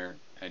in there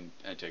and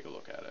take a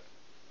look at it.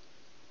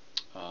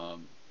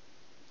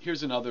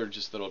 Here's another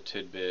just little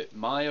tidbit.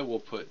 Maya will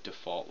put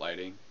default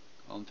lighting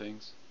on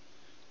things,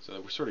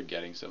 so we're sort of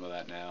getting some of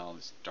that now,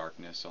 this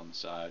darkness on the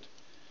side.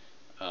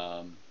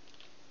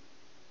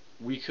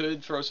 We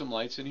could throw some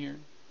lights in here,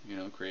 you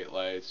know, create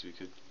lights. We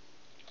could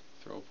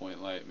throw a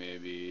point light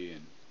maybe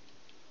and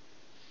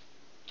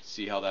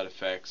see how that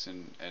affects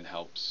and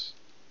helps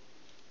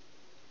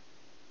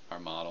our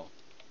model.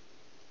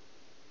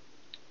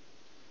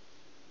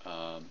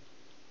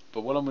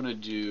 But what I'm going to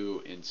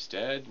do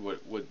instead,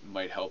 what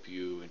might help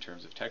you in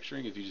terms of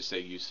texturing, if you just say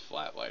use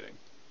flat lighting.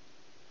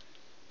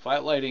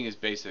 Flat lighting is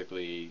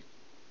basically,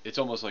 it's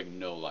almost like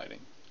no lighting,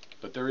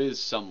 but there is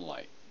some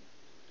light.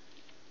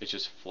 It's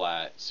just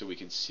flat so we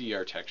can see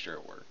our texture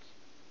at work.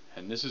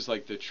 And this is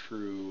like the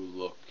true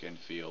look and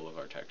feel of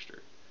our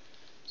texture.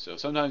 So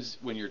sometimes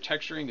when you're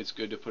texturing, it's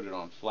good to put it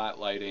on flat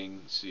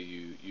lighting so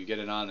you get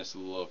an honest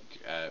look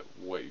at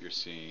what you're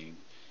seeing,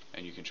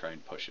 and you can try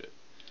and push it.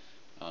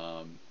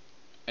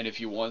 And if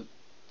you want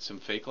some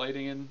fake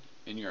lighting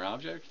in your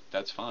object,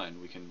 that's fine.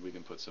 We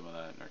can put some of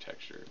that in our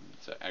texture.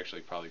 It's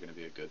actually probably going to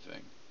be a good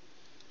thing,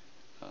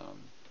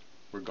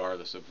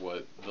 regardless of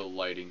what the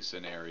lighting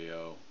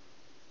scenario,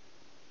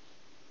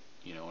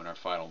 you know, in our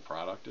final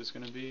product is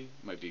going to be.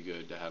 It might be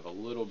good to have a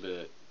little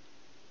bit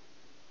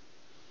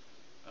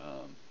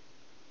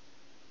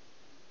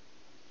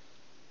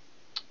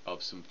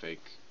of some fake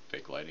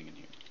lighting in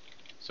here.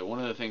 So one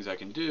of the things I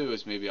can do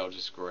is maybe I'll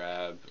just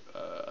grab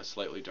a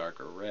slightly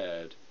darker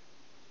red.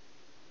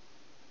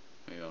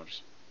 Maybe I'll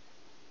just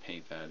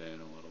paint that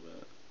in a little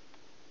bit.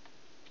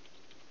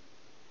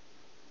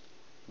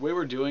 The way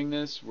we're doing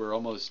this, we're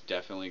almost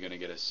definitely going to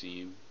get a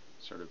seam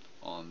sort of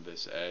on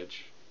this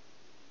edge.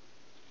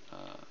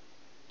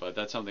 But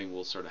that's something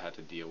we'll sort of have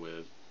to deal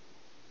with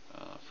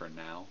for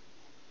now.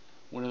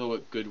 One of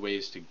the good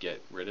ways to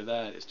get rid of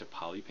that is to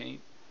poly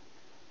paint.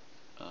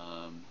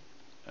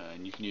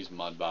 And you can use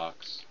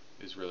Mudbox,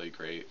 is really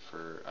great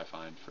for, I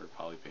find, for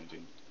poly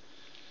painting.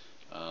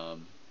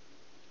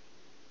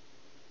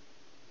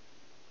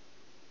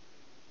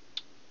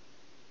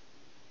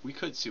 We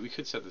could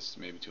set this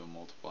maybe to a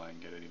multiply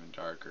and get it even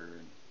darker,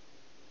 and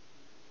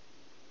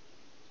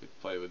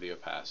we'd play with the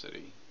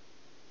opacity.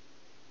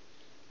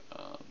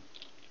 I'm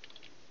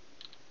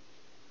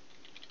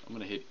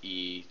going to hit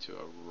E to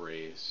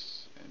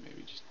erase and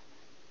maybe just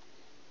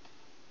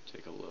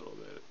take a little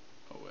bit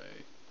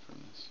away from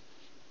this.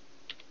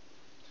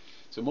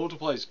 So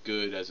multiply is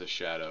good as a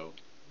shadow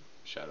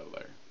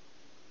layer.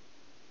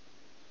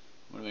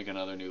 I'm going to make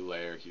another new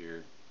layer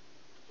here.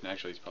 And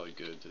actually, it's probably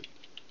good to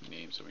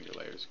name some of your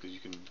layers because you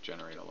can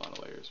generate a lot of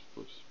layers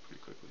pretty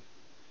quickly.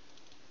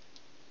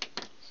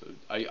 So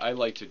I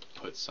like to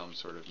put some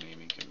sort of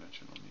naming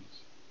convention on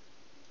these.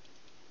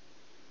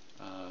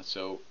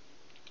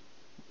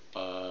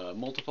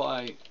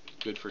 Multiply,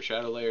 good for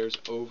shadow layers.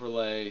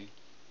 Overlay,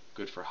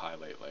 good for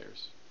highlight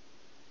layers.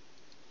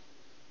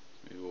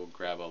 Maybe we'll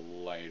grab a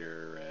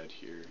lighter red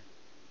here.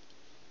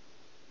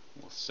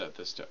 We'll set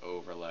this to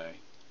overlay.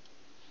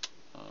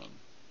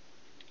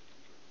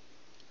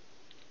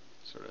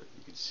 Sort of,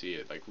 you can see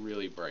it like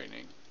really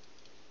brightening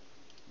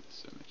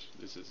this image.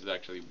 This is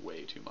actually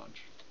way too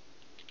much.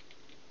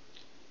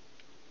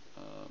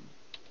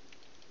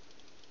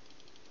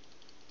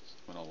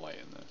 I'm going to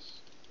lighten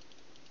this.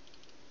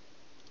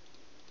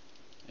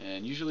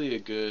 And usually a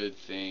good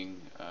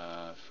thing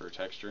for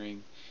texturing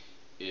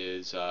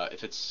is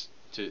if it's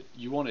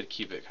you want to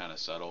keep it kind of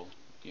subtle,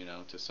 you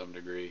know, to some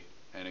degree.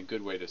 And a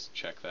good way to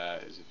check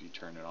that is if you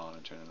turn it on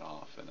and turn it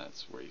off, and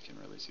that's where you can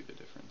really see the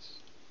difference.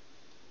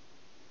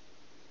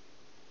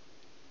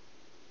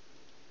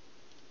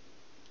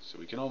 So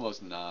we can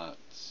almost not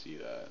see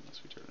that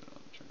unless we turn it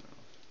on and turn it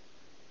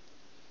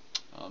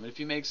off. If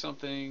you make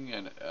something,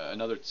 and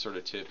another sort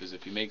of tip is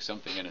if you make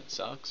something and it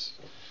sucks,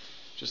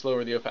 just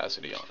lower the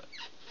opacity on it.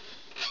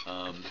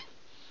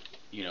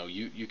 You know,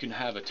 you can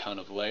have a ton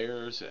of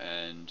layers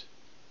and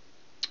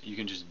you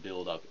can just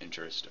build up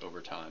interest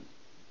over time.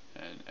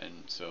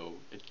 And so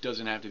it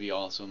doesn't have to be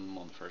awesome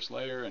on the first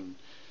layer, and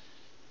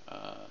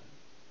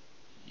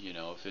you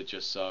know, if it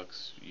just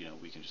sucks, you know,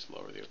 we can just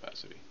lower the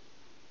opacity.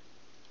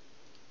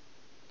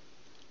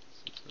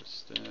 So it's our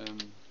stem,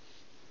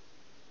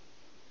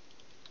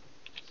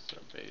 it's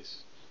our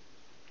base.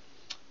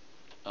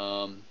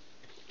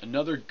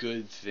 Another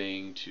good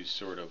thing to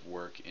sort of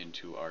work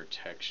into our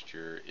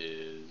texture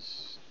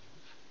is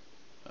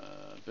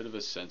a bit of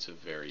a sense of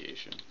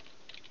variation.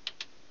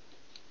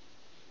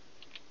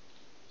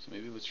 So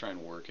maybe let's try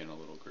and work in a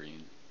little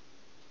green.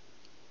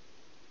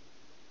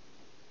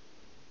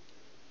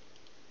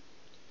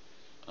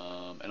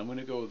 And I'm going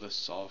to go with a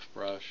soft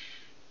brush,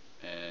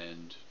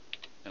 and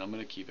I'm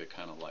going to keep it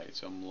kind of light.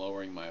 So I'm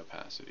lowering my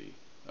opacity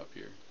up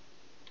here.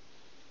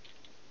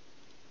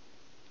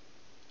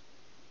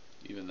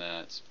 Even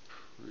that's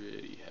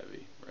pretty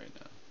heavy right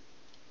now.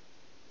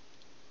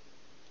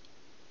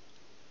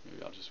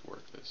 Maybe I'll just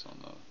work this on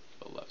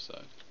the left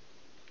side.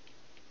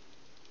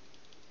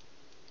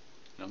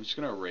 And I'm just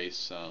going to erase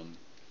some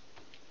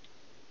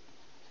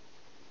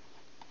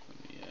from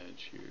the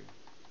edge here.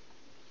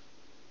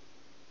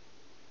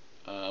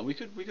 We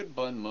could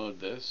blend mode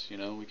this, you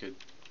know, we could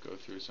go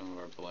through some of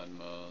our blend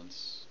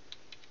modes.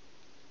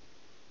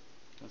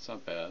 That's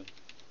not bad.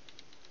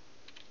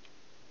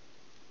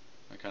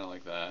 I kind of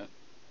like that.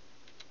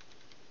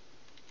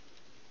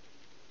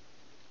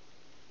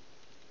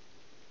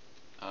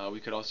 We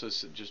could also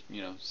just,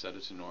 you know, set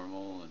it to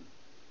normal, and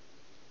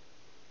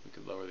we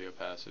could lower the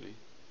opacity.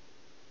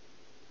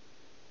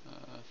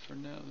 For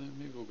now, then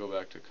maybe we'll go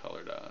back to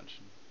color dodge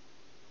and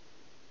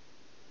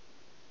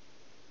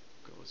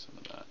go with some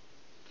of that.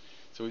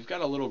 So we've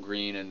got a little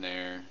green in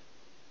there,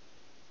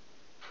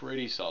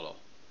 pretty subtle,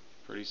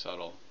 pretty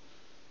subtle.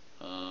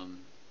 How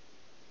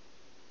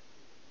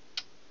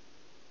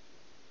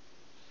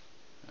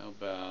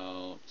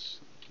about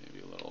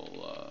maybe a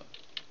little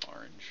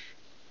orange?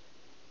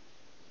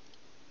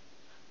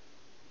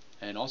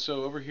 And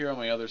also over here on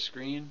my other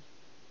screen,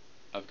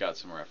 I've got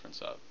some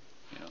reference up.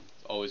 You know,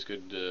 it's always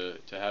good to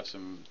have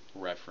some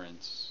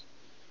reference.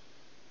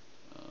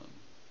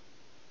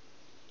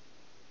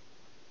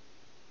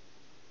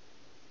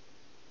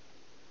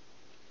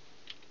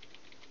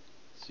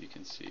 So you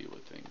can see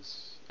what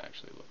things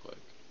actually look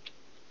like.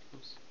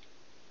 Oops.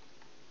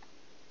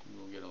 And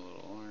we'll get a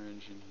little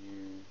orange in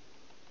here.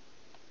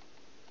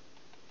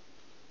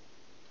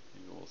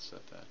 Maybe we'll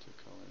set that to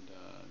color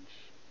dodge.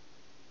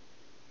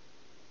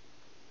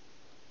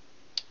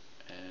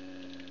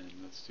 And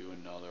let's do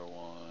another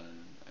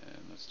one,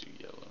 and let's do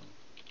yellow.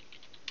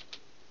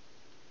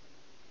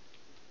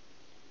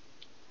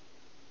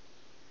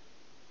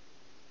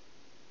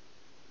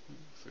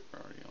 Looks like we're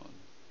already on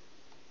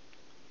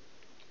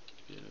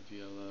a bit of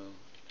yellow,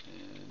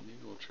 and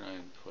maybe we'll try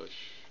and push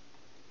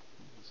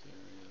this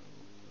area a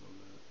little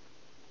bit.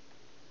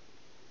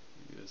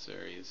 Maybe this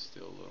area is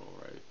still a little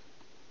ripe.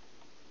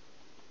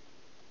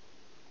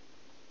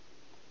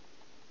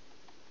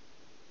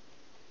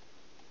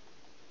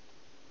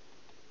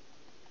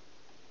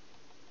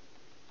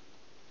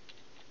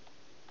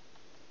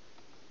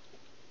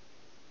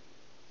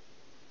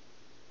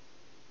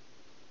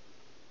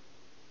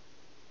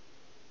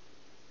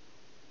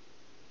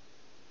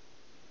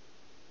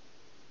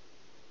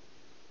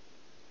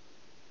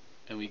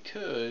 And we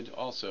could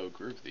also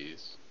group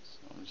these. So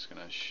I'm just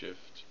going to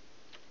shift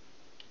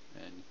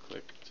and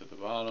click to the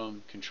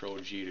bottom, Control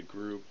G to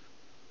group.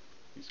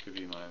 These could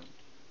be my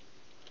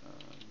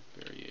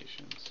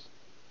variations.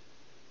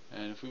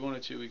 And if we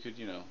wanted to, we could,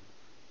 you know,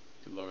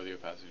 could lower the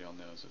opacity on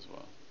those as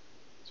well.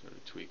 Sort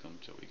of tweak them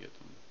till we get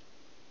them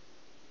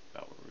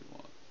about where we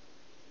want.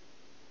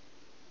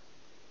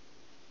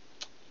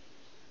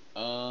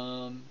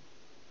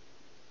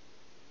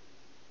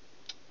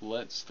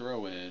 let's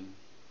throw in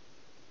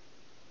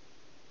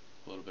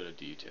a little bit of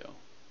detail.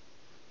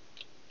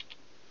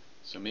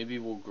 So maybe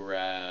we'll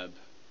grab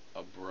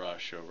a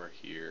brush over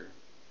here.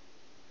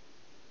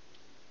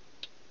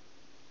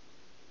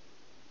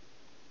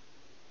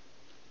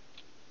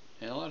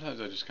 And a lot of times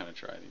I just kind of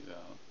try these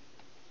out.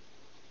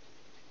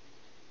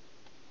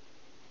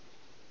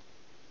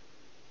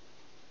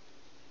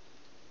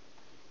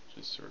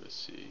 Just sort of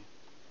see.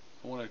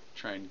 I want to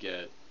try and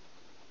get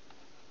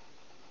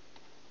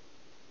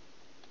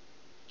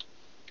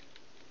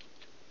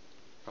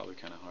probably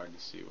kind of hard to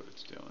see what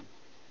it's doing.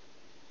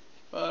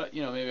 But,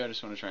 you know, maybe I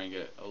just want to try and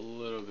get a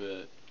little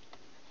bit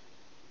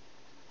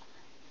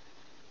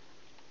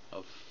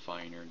of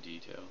finer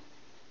detail.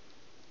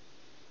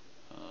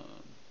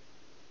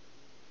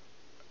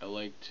 I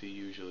like to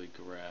usually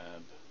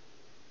grab,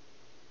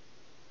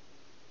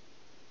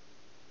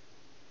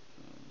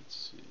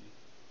 let's see,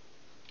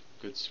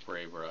 good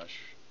spray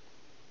brush,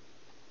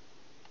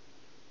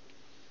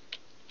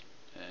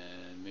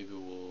 and maybe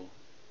we'll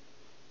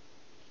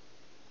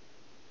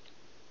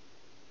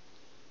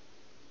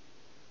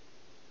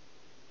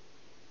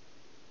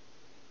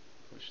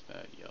push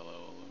that yellow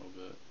a little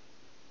bit.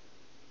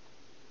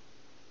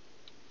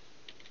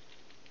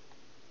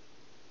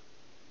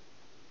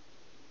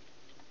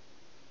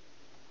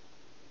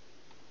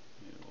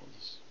 Maybe we'll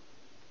just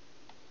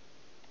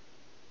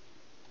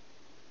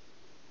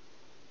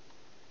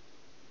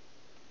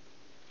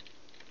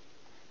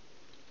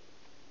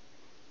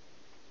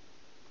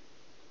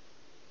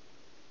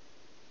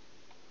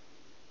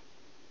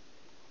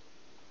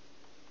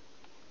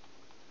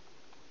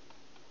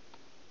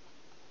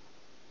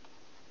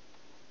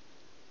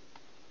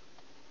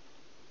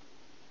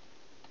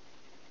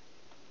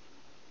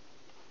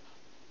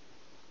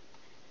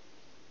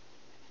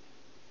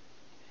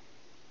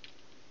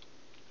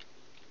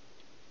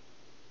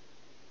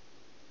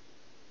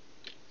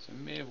so I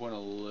may have went a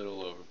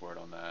little overboard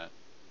on that,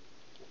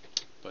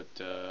 but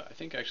I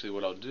think actually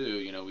what I'll do,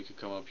 you know, we could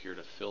come up here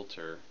to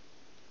filter,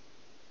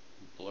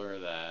 blur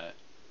that.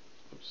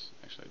 Oops,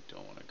 actually I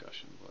don't want to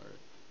Gaussian blur it.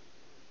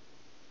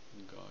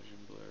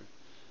 Gaussian blur.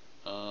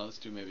 Let's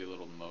do maybe a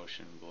little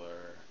motion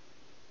blur.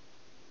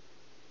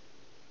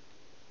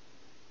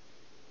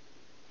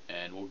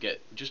 And we'll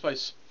get, just by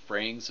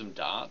spraying some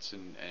dots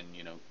and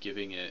you know,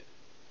 giving it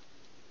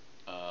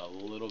a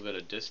little bit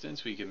of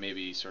distance, we can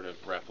maybe sort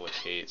of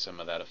replicate some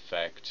of that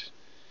effect.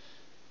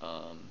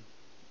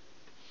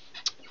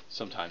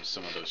 Sometimes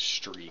some of those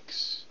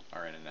streaks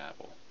are in an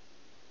apple.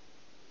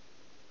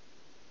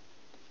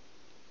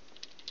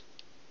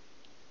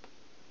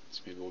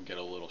 So maybe we'll get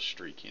a little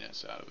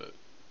streakiness out of it.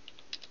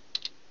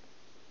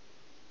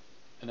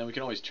 And then we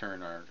can always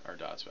turn our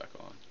dots back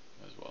on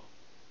as well.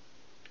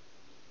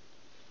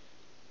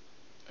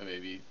 And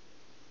maybe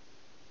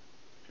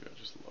I'll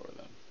just lower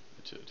them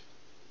a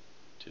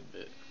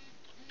tidbit.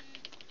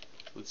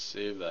 Let's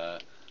save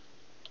that.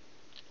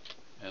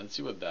 And let's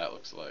see what that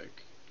looks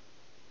like.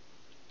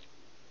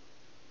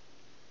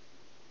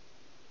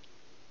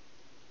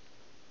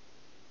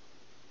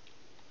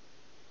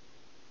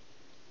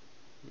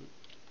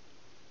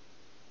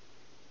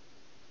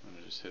 I'm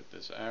going to just hit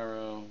this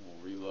arrow,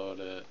 we'll reload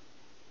it,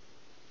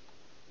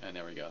 and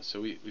there we go.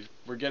 So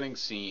we're getting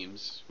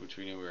seams, which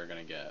we knew we were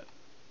going to get.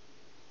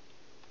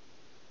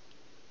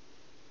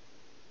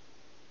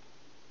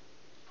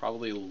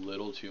 Probably a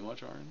little too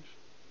much orange,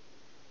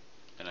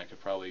 and I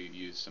could probably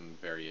use some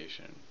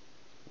variation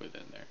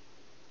within there.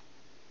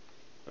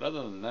 But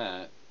other than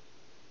that,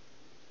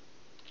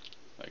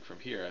 like from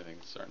here, I think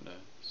it's starting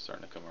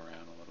to come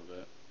around a little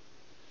bit.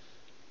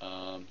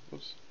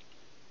 Whoops.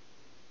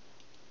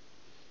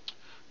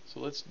 So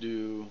let's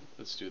do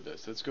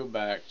this. Let's go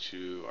back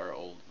to our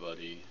old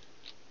buddy,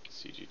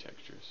 CG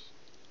Textures.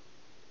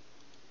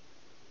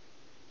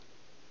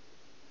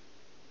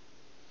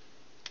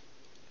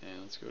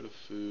 And let's go to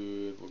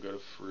food, we'll go to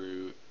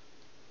fruit.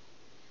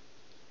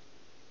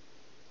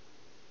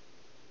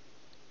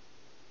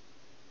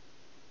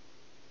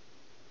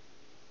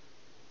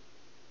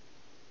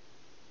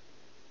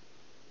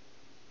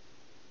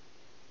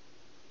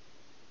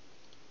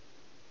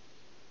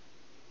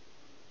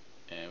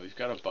 And we've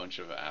got a bunch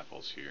of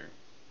apples here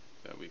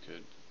that we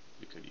could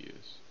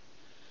use.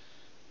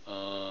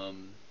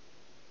 I'm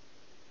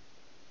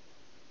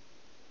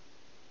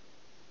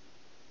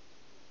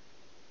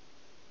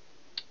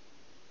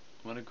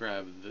going to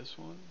grab this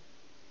one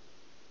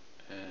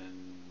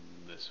and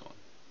this one.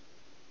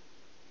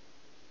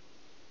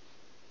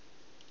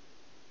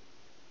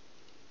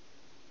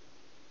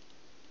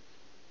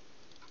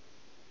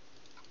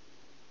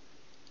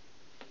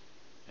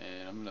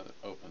 And I'm going to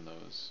open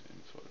those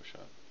in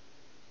Photoshop.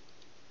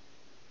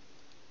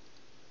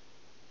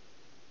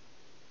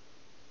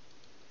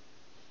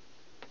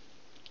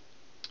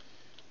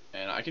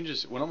 And I can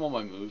just, when I'm on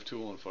my move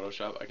tool in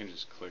Photoshop, I can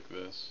just click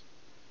this,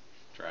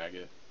 drag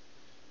it,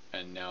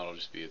 and now it'll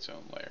just be its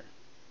own layer.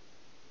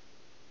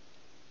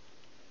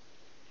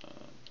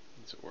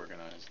 Let's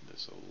organize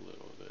this a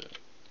little bit.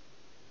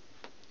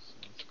 So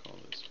let's call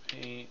this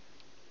paint.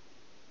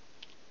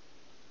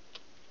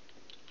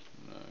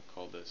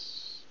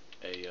 this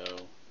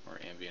AO, or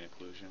ambient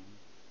occlusion.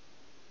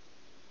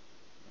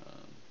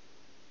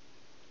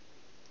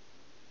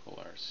 Pull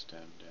our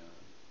stem down.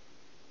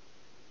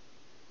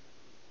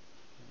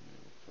 And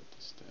we'll put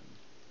the stem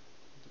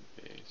at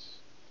the base.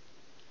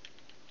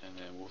 And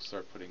then we'll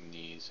start putting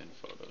these in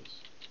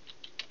photos.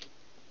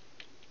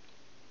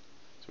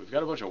 So we've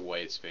got a bunch of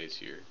white space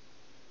here.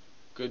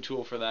 Good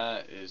tool for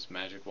that is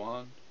Magic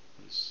Wand.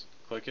 We'll just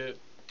click it,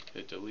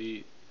 hit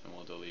delete, and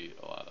we'll delete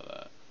a lot of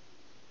that.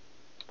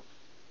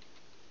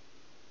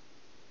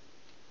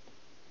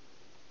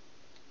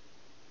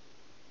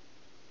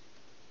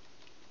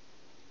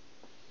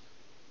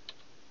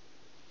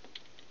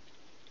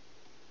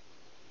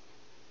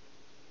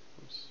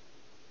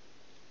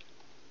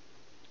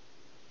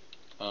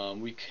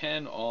 We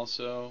can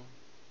also,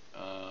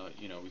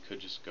 we could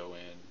just go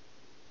in.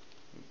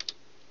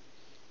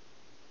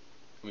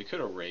 We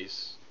could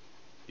erase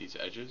these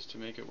edges to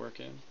make it work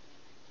in.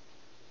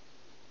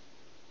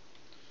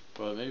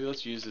 But maybe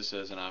let's use this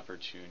as an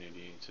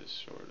opportunity to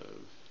sort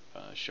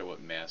of show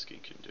what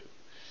masking can do.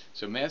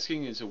 So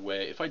masking is a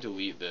way, if I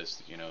delete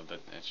this, that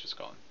it's just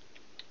gone.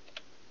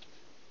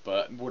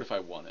 But what if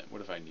I want it?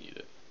 What if I need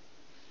it?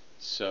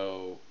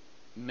 So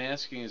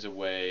masking is a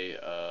way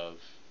of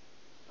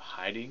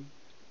hiding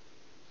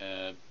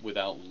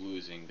without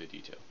losing the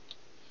detail.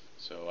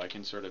 So I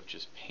can sort of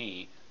just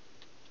paint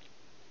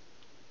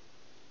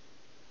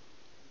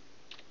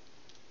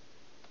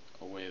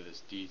away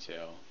this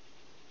detail.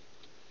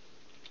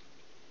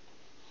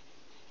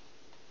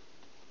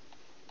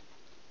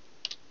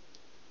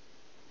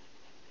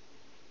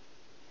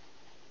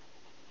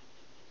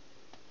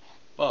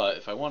 But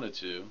if I wanted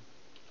to,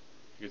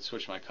 I could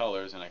switch my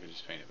colors and I could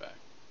just paint it back.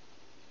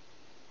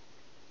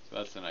 So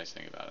that's the nice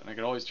thing about it. And I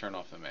could always turn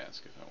off the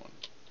mask if I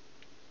wanted.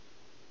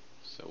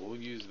 So we'll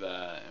use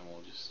that and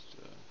we'll just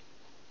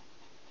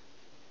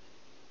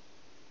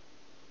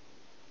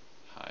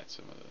hide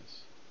some of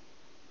this.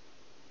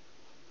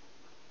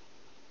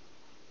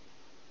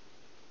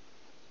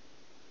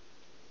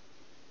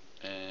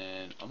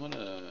 And I'm going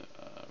to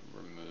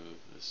remove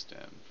the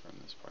stem from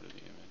this part of the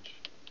image.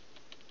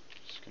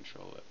 Just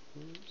control it.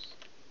 Oops.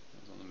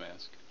 That was on the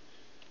mask.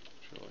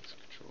 Control X,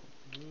 control.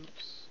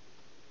 Oops.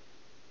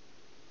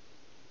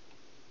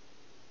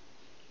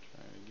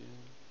 Try it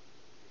again.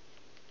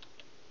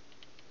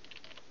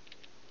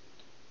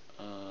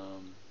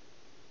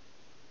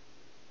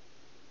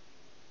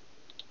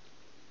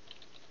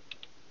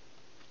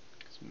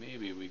 Because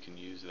maybe we can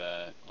use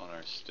that on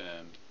our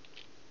stem.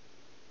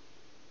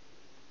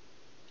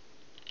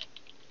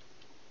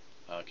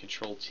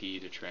 Control T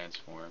to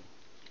transform.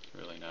 It's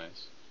really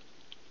nice.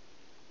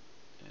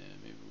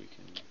 And maybe we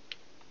can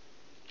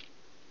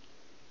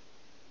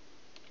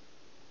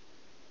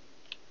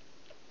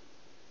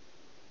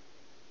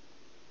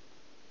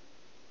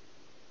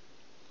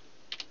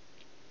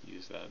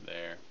use that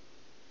there.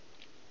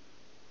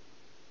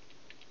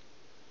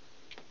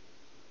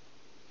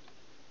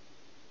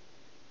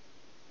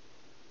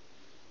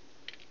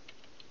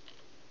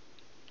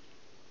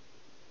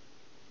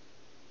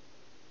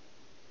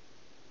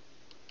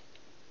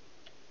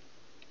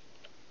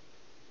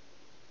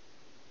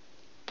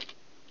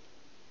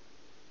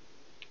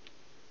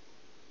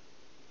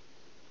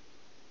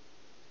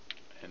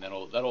 And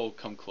that'll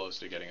come close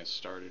to getting us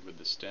started with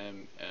the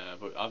stem,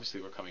 but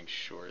obviously we're coming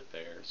short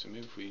there. So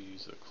maybe if we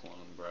use the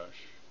clone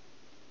brush,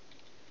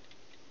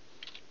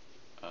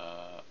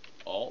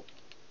 Alt,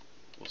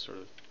 we'll sort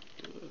of,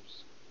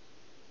 oops,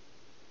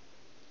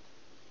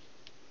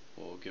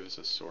 will give us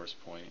a source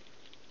point,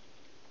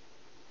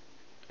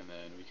 and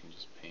then we can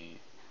just paint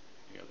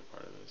the other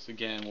part of this.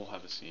 Again, we'll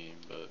have a seam,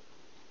 but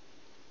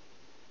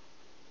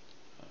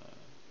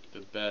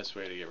the best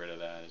way to get rid of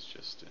that is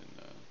just in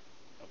a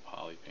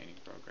poly painting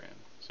program.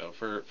 So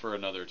for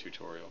another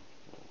tutorial,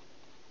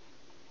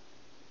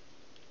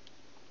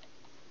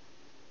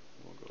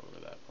 we'll go over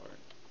that part.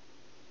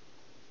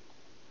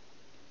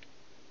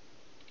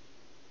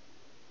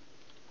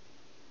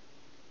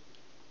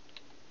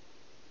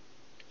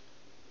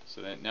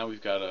 So then now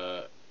we've got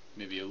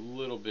maybe a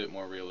little bit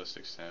more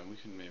realistic stem. We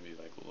can maybe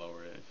like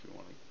lower it if we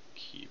want to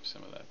keep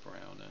some of that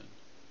brown in.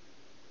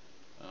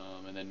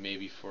 And then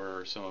maybe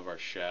for some of our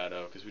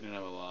shadow, because we didn't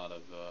have a lot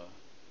of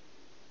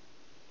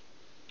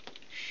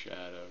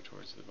shadow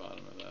towards the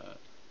bottom of that.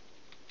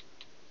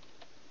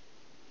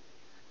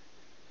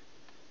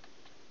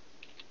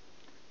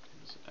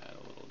 Let's add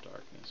a little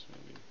darkness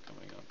maybe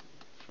coming up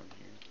from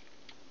here.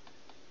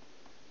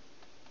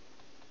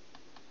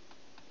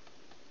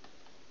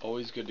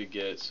 Always good to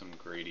get some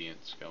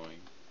gradients going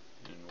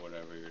in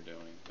whatever you're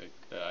doing.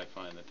 I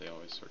find that they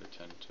always sort of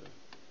tend to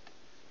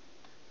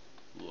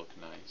look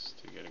nice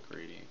to get a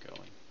gradient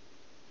going.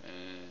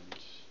 And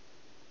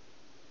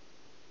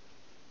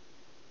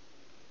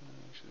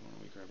actually, why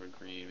don't we grab a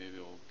green? Maybe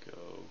we'll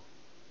go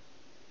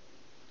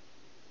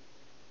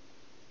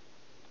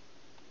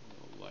a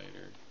little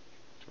lighter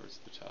towards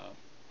the top.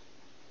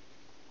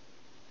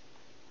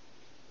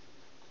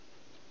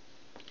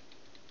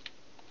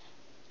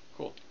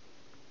 Cool.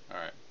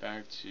 Alright,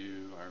 back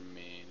to our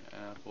main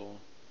apple.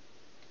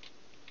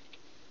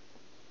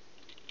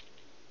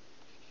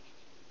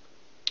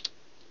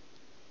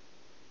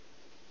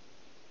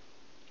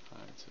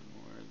 Hide some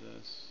more of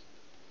this.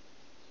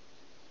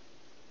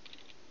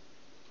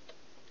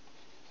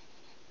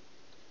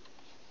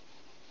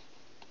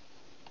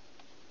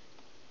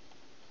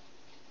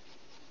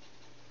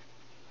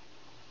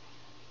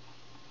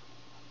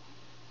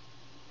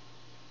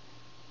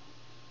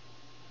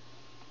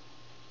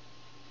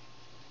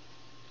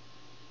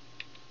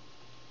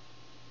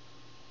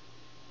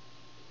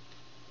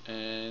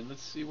 And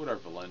let's see what our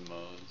blend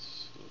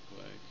modes look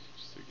like,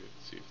 just to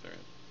see if they're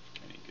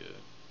any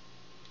good.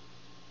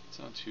 It's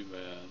not too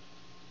bad.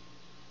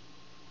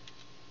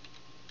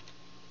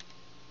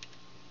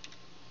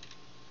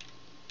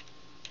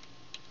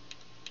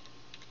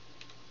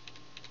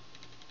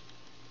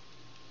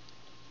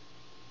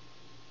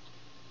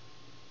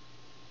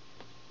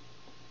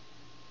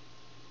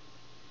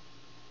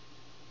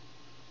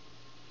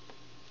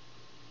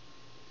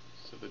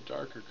 So the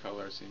darker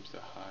color seems to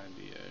hide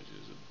the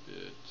edges a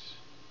bit.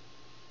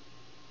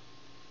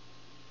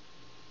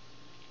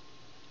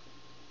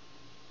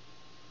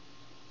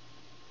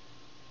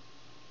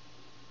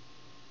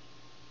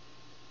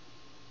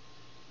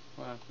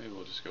 Well, maybe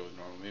we'll just go with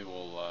normal. Maybe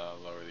we'll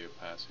lower the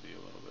opacity a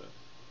little bit.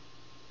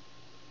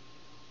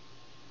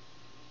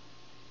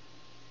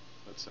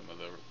 Let some of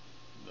the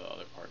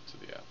other parts of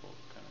the apple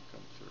kind of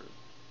come through.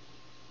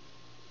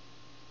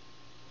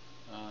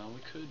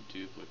 We could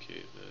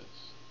duplicate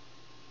this.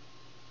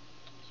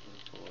 Sort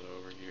of pull it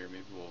over here.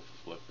 Maybe we'll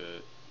flip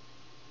it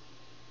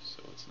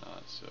so it's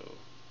not so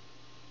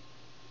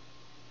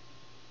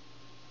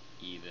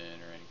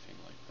even or anything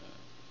like that.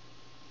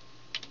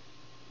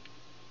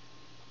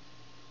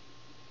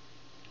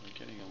 We're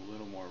getting a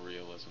little more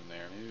realism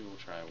there. Maybe we'll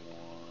try one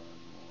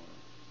more.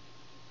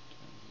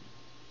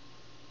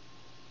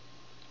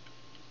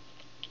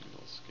 Maybe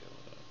we'll scale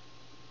it up.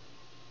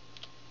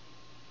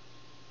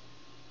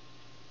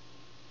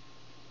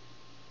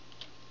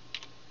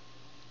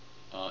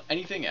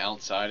 Anything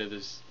outside of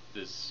these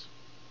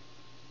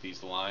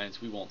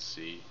lines we won't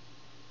see,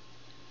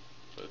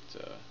 but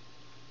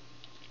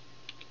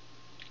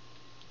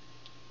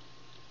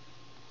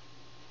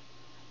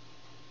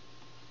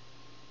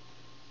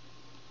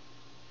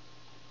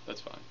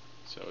that's fine.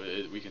 So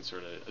we can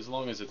sort of, as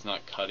long as it's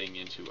not cutting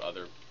into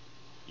other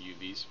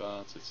UV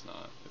spots, it's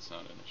not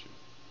an issue.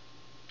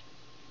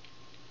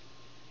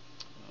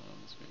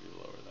 Let's maybe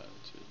lower that a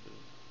bit.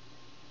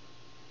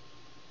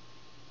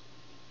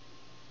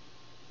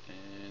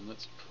 And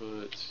let's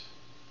grab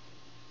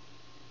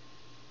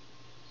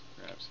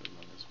some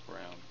of this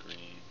brown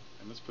green,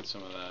 and let's put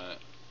some of that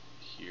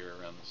here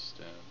around the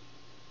stem.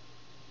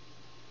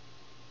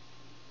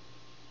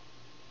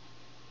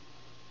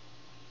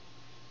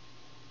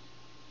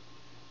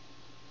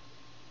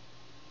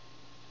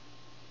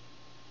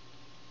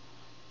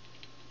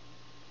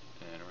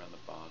 And around the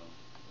bottom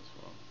as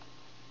well.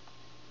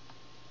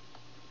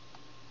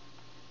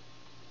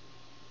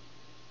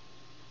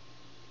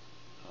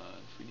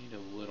 If we need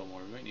a little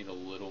more, we might need a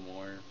little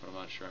more, but I'm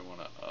not sure I want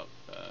to up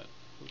that.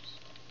 Oops.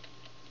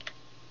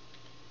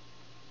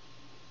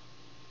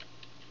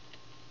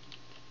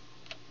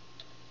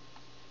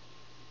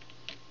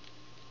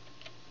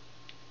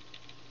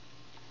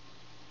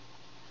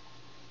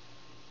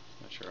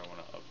 Not sure I want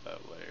to up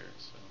that layer,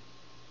 so.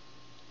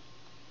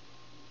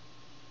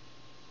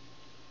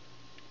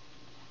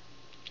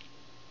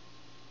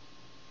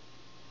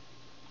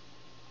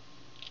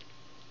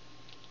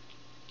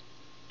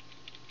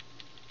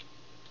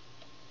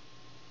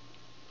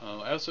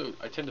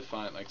 I tend to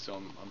find, like, so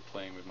I'm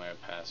playing with my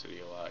opacity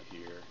a lot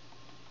here.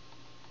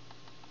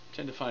 I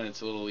tend to find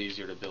it's a little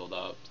easier to build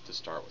up, to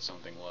start with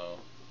something low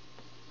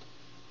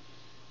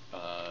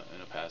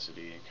in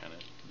opacity and kind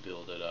of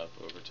build it up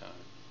over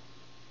time.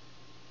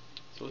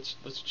 So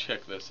let's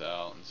check this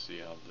out and see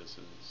how this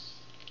is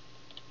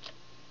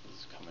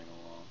coming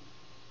along.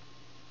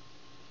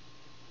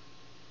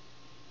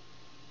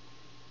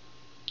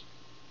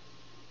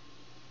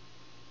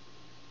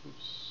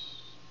 Oops.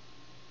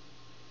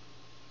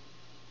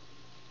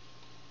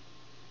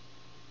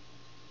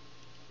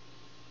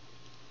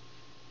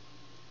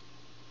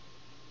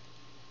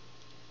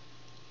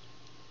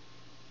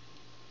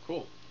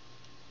 Cool.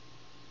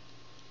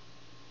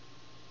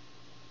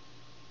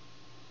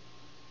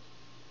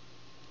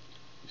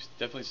 We've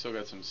definitely still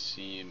got some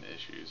seam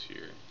issues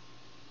here.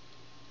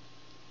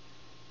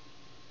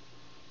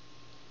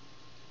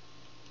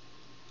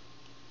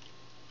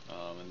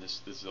 And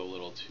this is a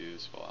little too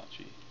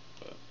splotchy,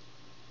 but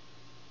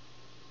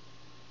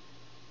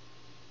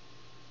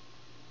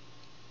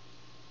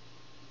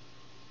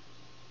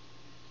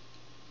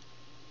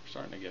we're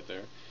starting to get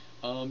there.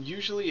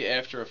 Usually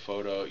after a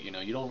photo, you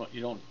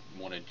don't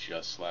want to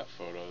just slap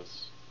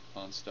photos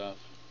on stuff.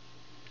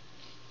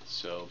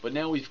 So, but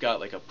now we've got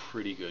like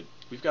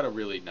we've got a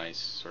really nice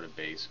sort of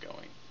base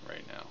going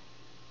right now.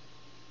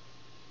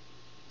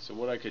 So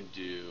what I could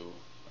do,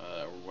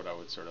 or what I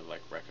would sort of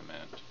like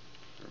recommend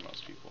for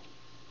most people,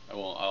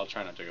 I'll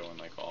try not to go in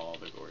like all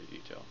the gory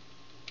detail.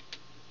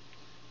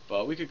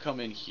 But we could come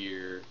in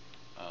here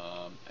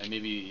and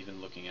maybe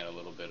even looking at a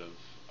little bit of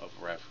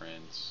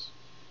reference,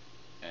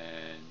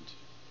 and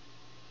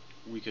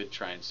we could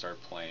try and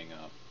start playing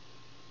up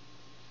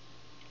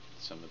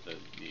some of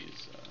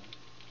these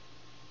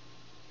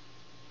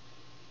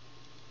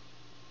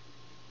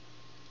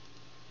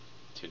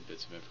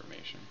tidbits of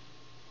information.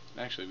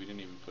 Actually, we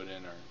didn't even put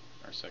in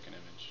our second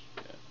image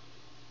yet.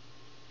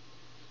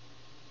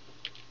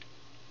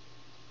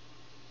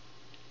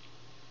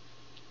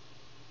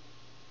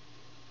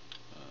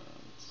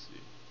 Let's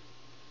see.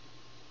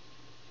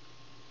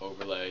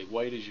 Overlay.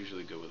 White is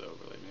usually good with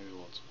overlay. Maybe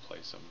we'll play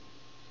some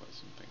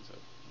things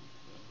up.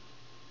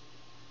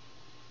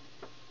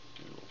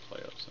 Maybe we'll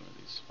play up some of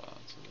these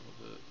spots a little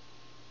bit.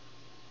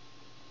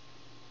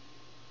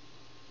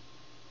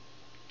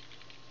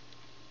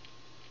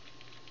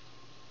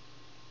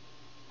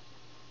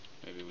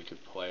 Maybe we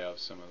could play off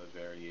some of the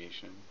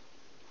variation.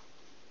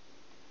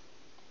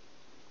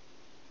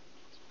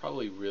 It's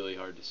probably really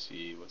hard to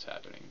see what's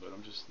happening, but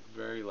I'm just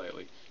very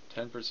lightly.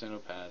 10%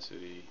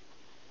 opacity.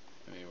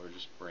 I mean, we're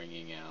just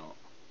bringing out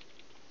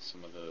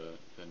some of the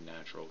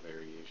natural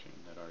variation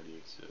that already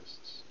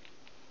exists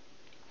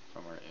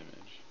from our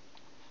image.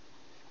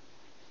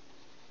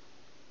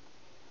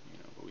 You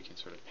know, but we can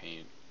sort of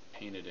paint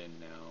it in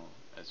now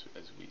as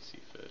we see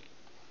fit,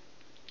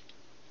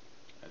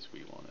 as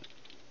we want it.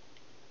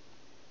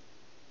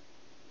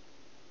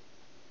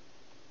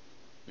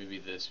 Maybe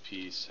this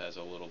piece has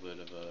a little bit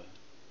of a,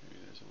 maybe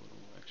there's a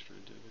little extra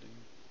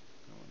divoting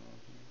going on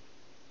here.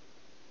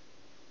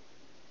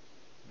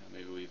 You know,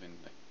 maybe we even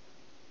like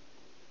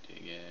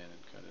dig in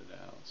and cut it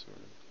out, sort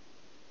of.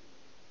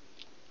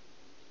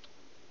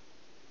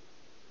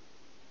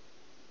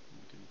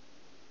 We can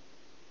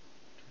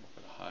try to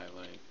put a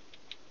highlight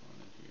on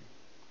it here.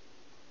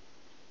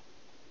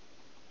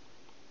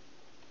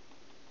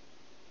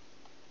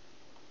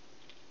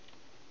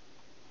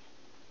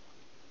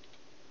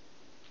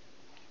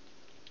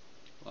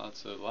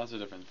 Lots of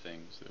different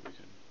things that we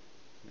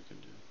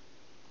could do.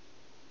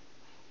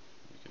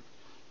 We could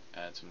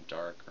add some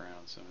dark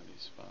around some of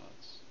these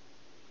spots.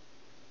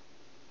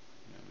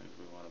 You know, maybe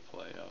we want to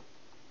play up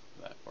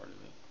that part of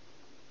it.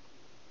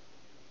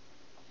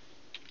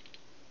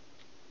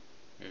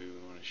 Maybe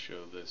we want to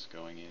show this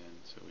going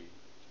in, so we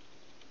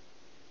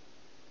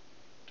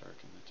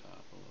darken the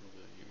top a little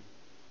bit here.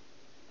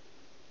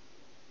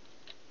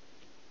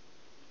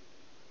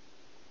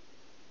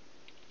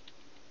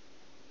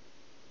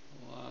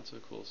 Lots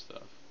of cool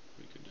stuff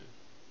we could do.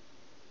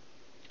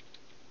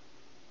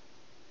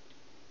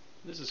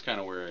 This is kind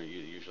of where you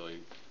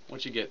usually,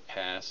 once you get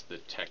past the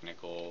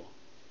technical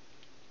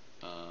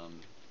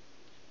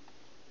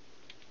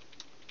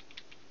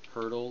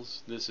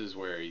hurdles, this is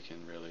where you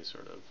can really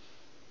sort of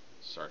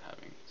start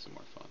having some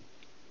more fun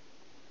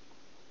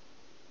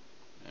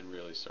and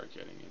really start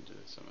getting into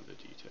some of the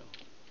detail.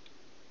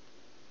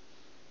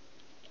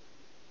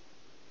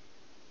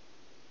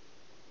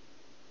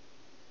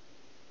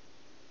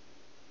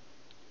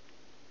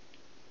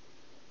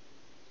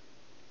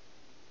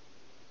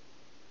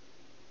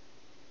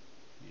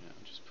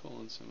 Just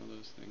pulling some of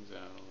those things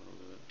out a little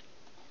bit.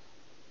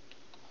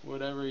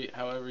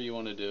 However you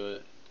want to do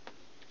it.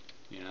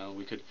 You know,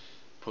 we could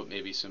put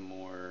maybe some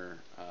more,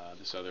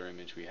 this other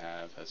image we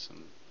have has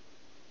some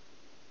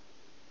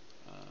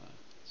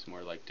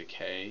more like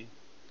decay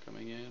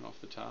coming in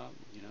off the top.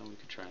 You know, we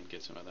could try and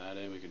get some of that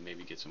in. We could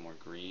maybe get some more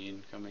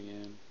green coming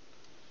in.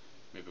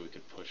 Maybe we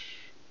could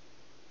push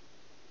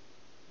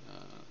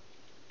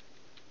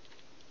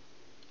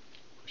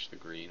the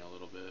green a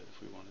little bit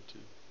if we wanted to.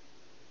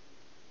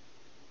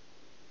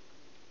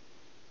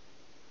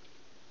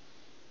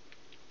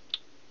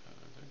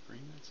 Did I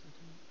green that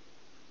second?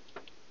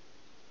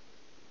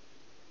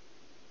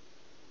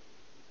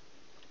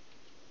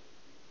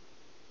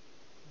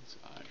 Let's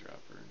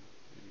eyedropper and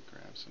maybe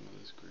grab some of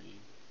this green.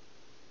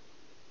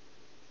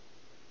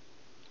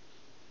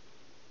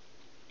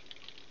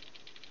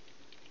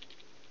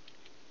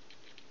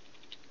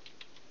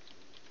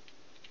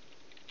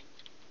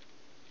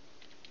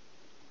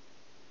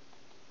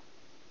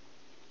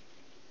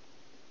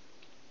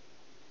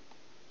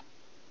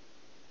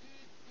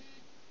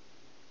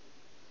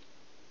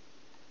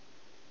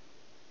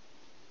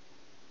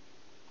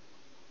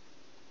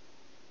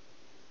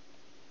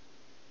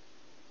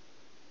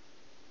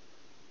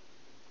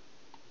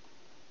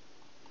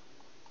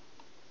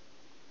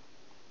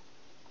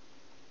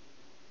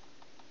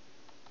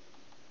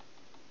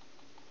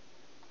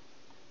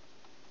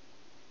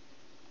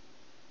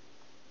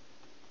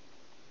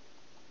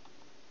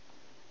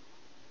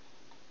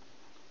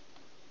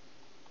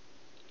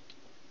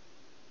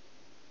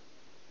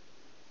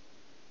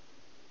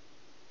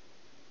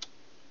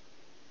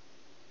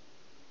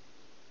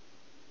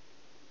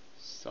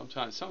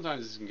 Sometimes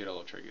this can get a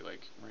little tricky.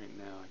 Like right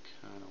now, I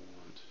kind of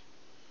want.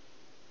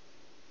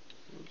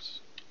 Oops.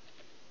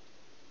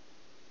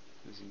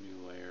 There's a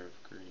new layer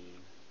of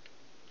green.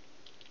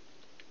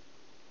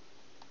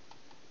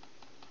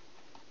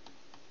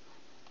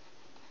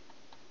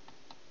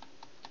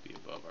 Be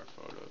above our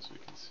photo so we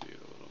can see it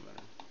a little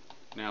better.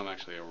 Now I'm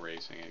actually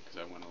erasing it because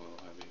I went a little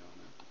heavy on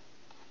it.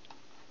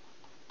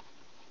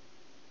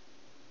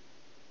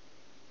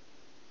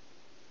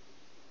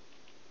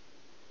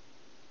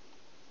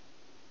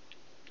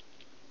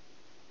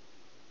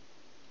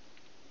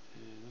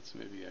 And let's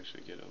maybe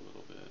actually get a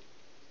little bit.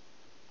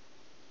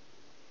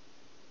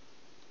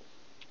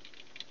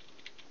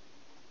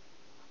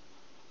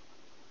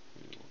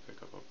 Maybe we'll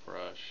pick up a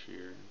brush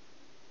here.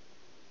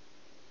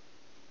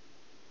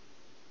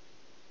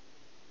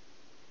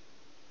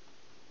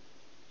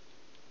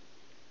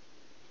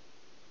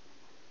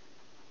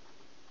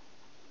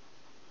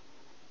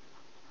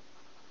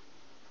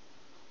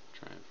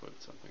 Try and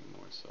put something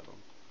more subtle.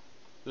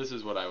 This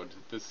is what I would do.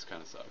 This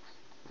kind of sucks.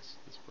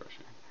 This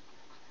brushing.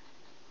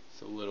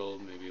 It's a little,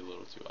 maybe a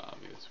little too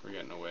obvious. We're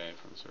getting away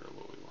from sort of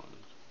what we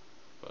wanted,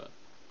 but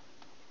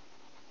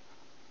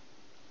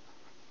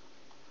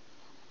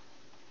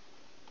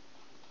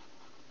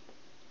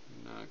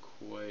not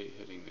quite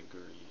hitting the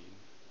green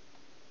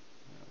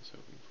that I was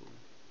hoping for.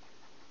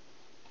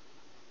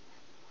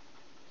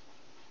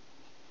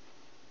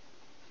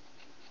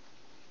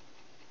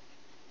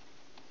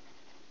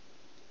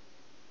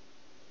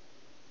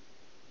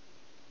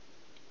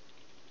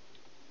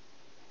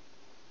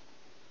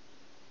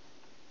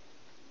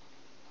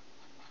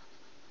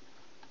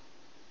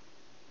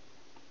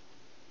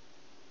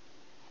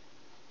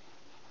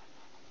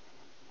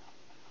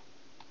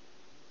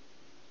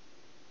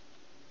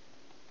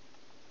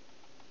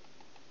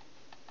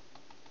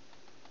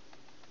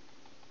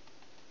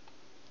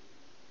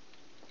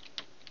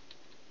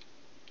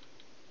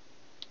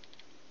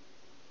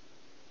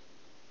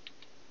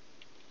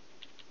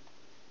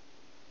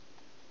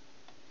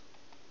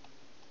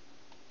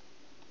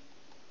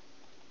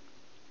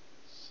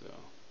 So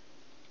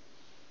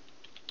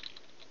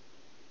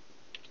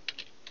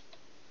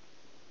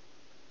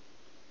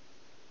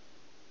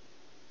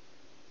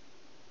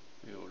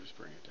maybe we'll just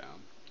bring it down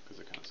because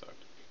it kind of sucked.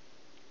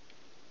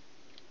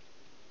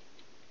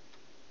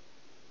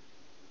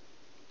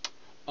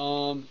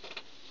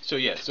 So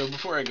yeah, so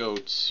before I go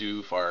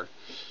too far,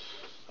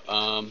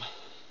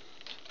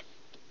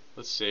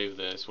 let's save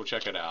this. We'll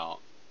check it out.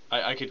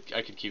 I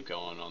could keep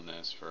going on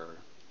this for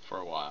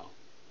a while,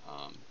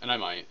 and I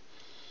might.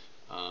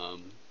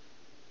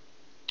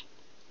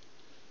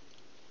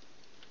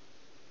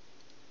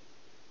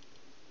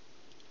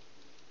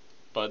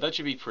 But that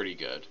should be pretty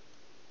good,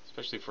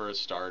 especially for a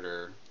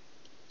starter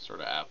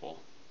sort of apple.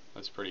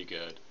 That's pretty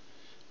good.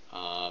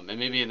 And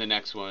maybe in the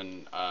next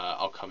one,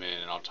 I'll come in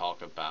and I'll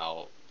talk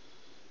about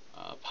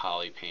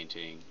poly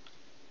painting,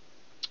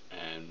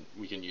 and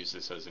we can use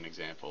this as an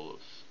example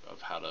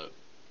of how to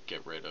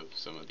get rid of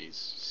some of these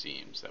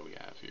seams that we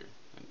have here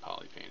in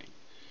poly painting,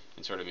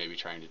 and sort of maybe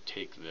trying to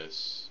take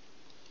this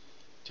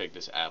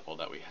apple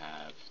that we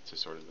have to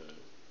sort of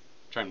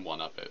try and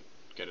one up it,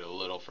 get it a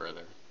little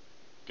further,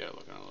 get it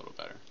looking a little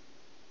better.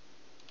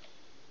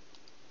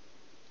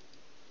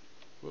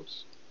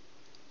 Whoops.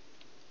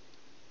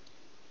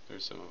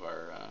 There's some of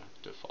our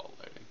default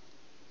lighting.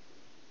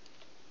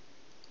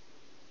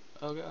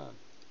 Oh god.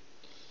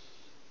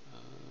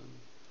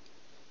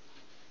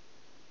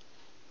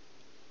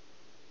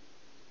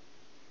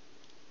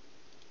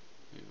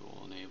 Maybe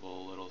we'll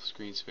enable a little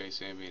screen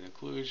space ambient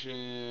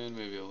occlusion,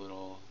 maybe a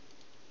little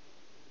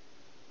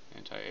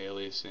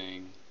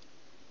anti-aliasing.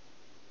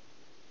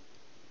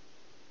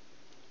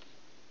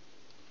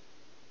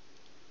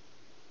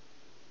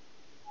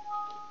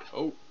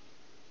 Oh!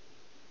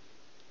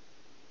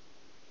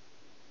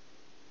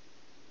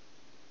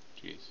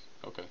 Jeez,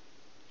 okay.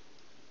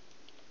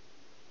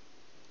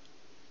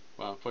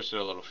 Well, pushed it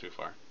a little too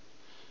far.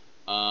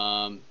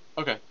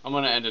 Okay, I'm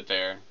going to end it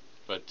there,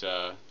 but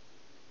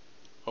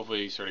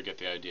hopefully you sort of get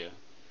the idea.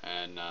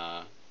 And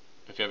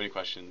if you have any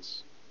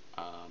questions,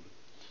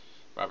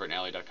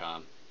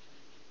 robertandally.com.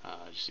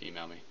 Just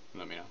email me and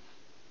let me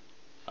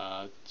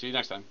know. See you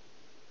next time.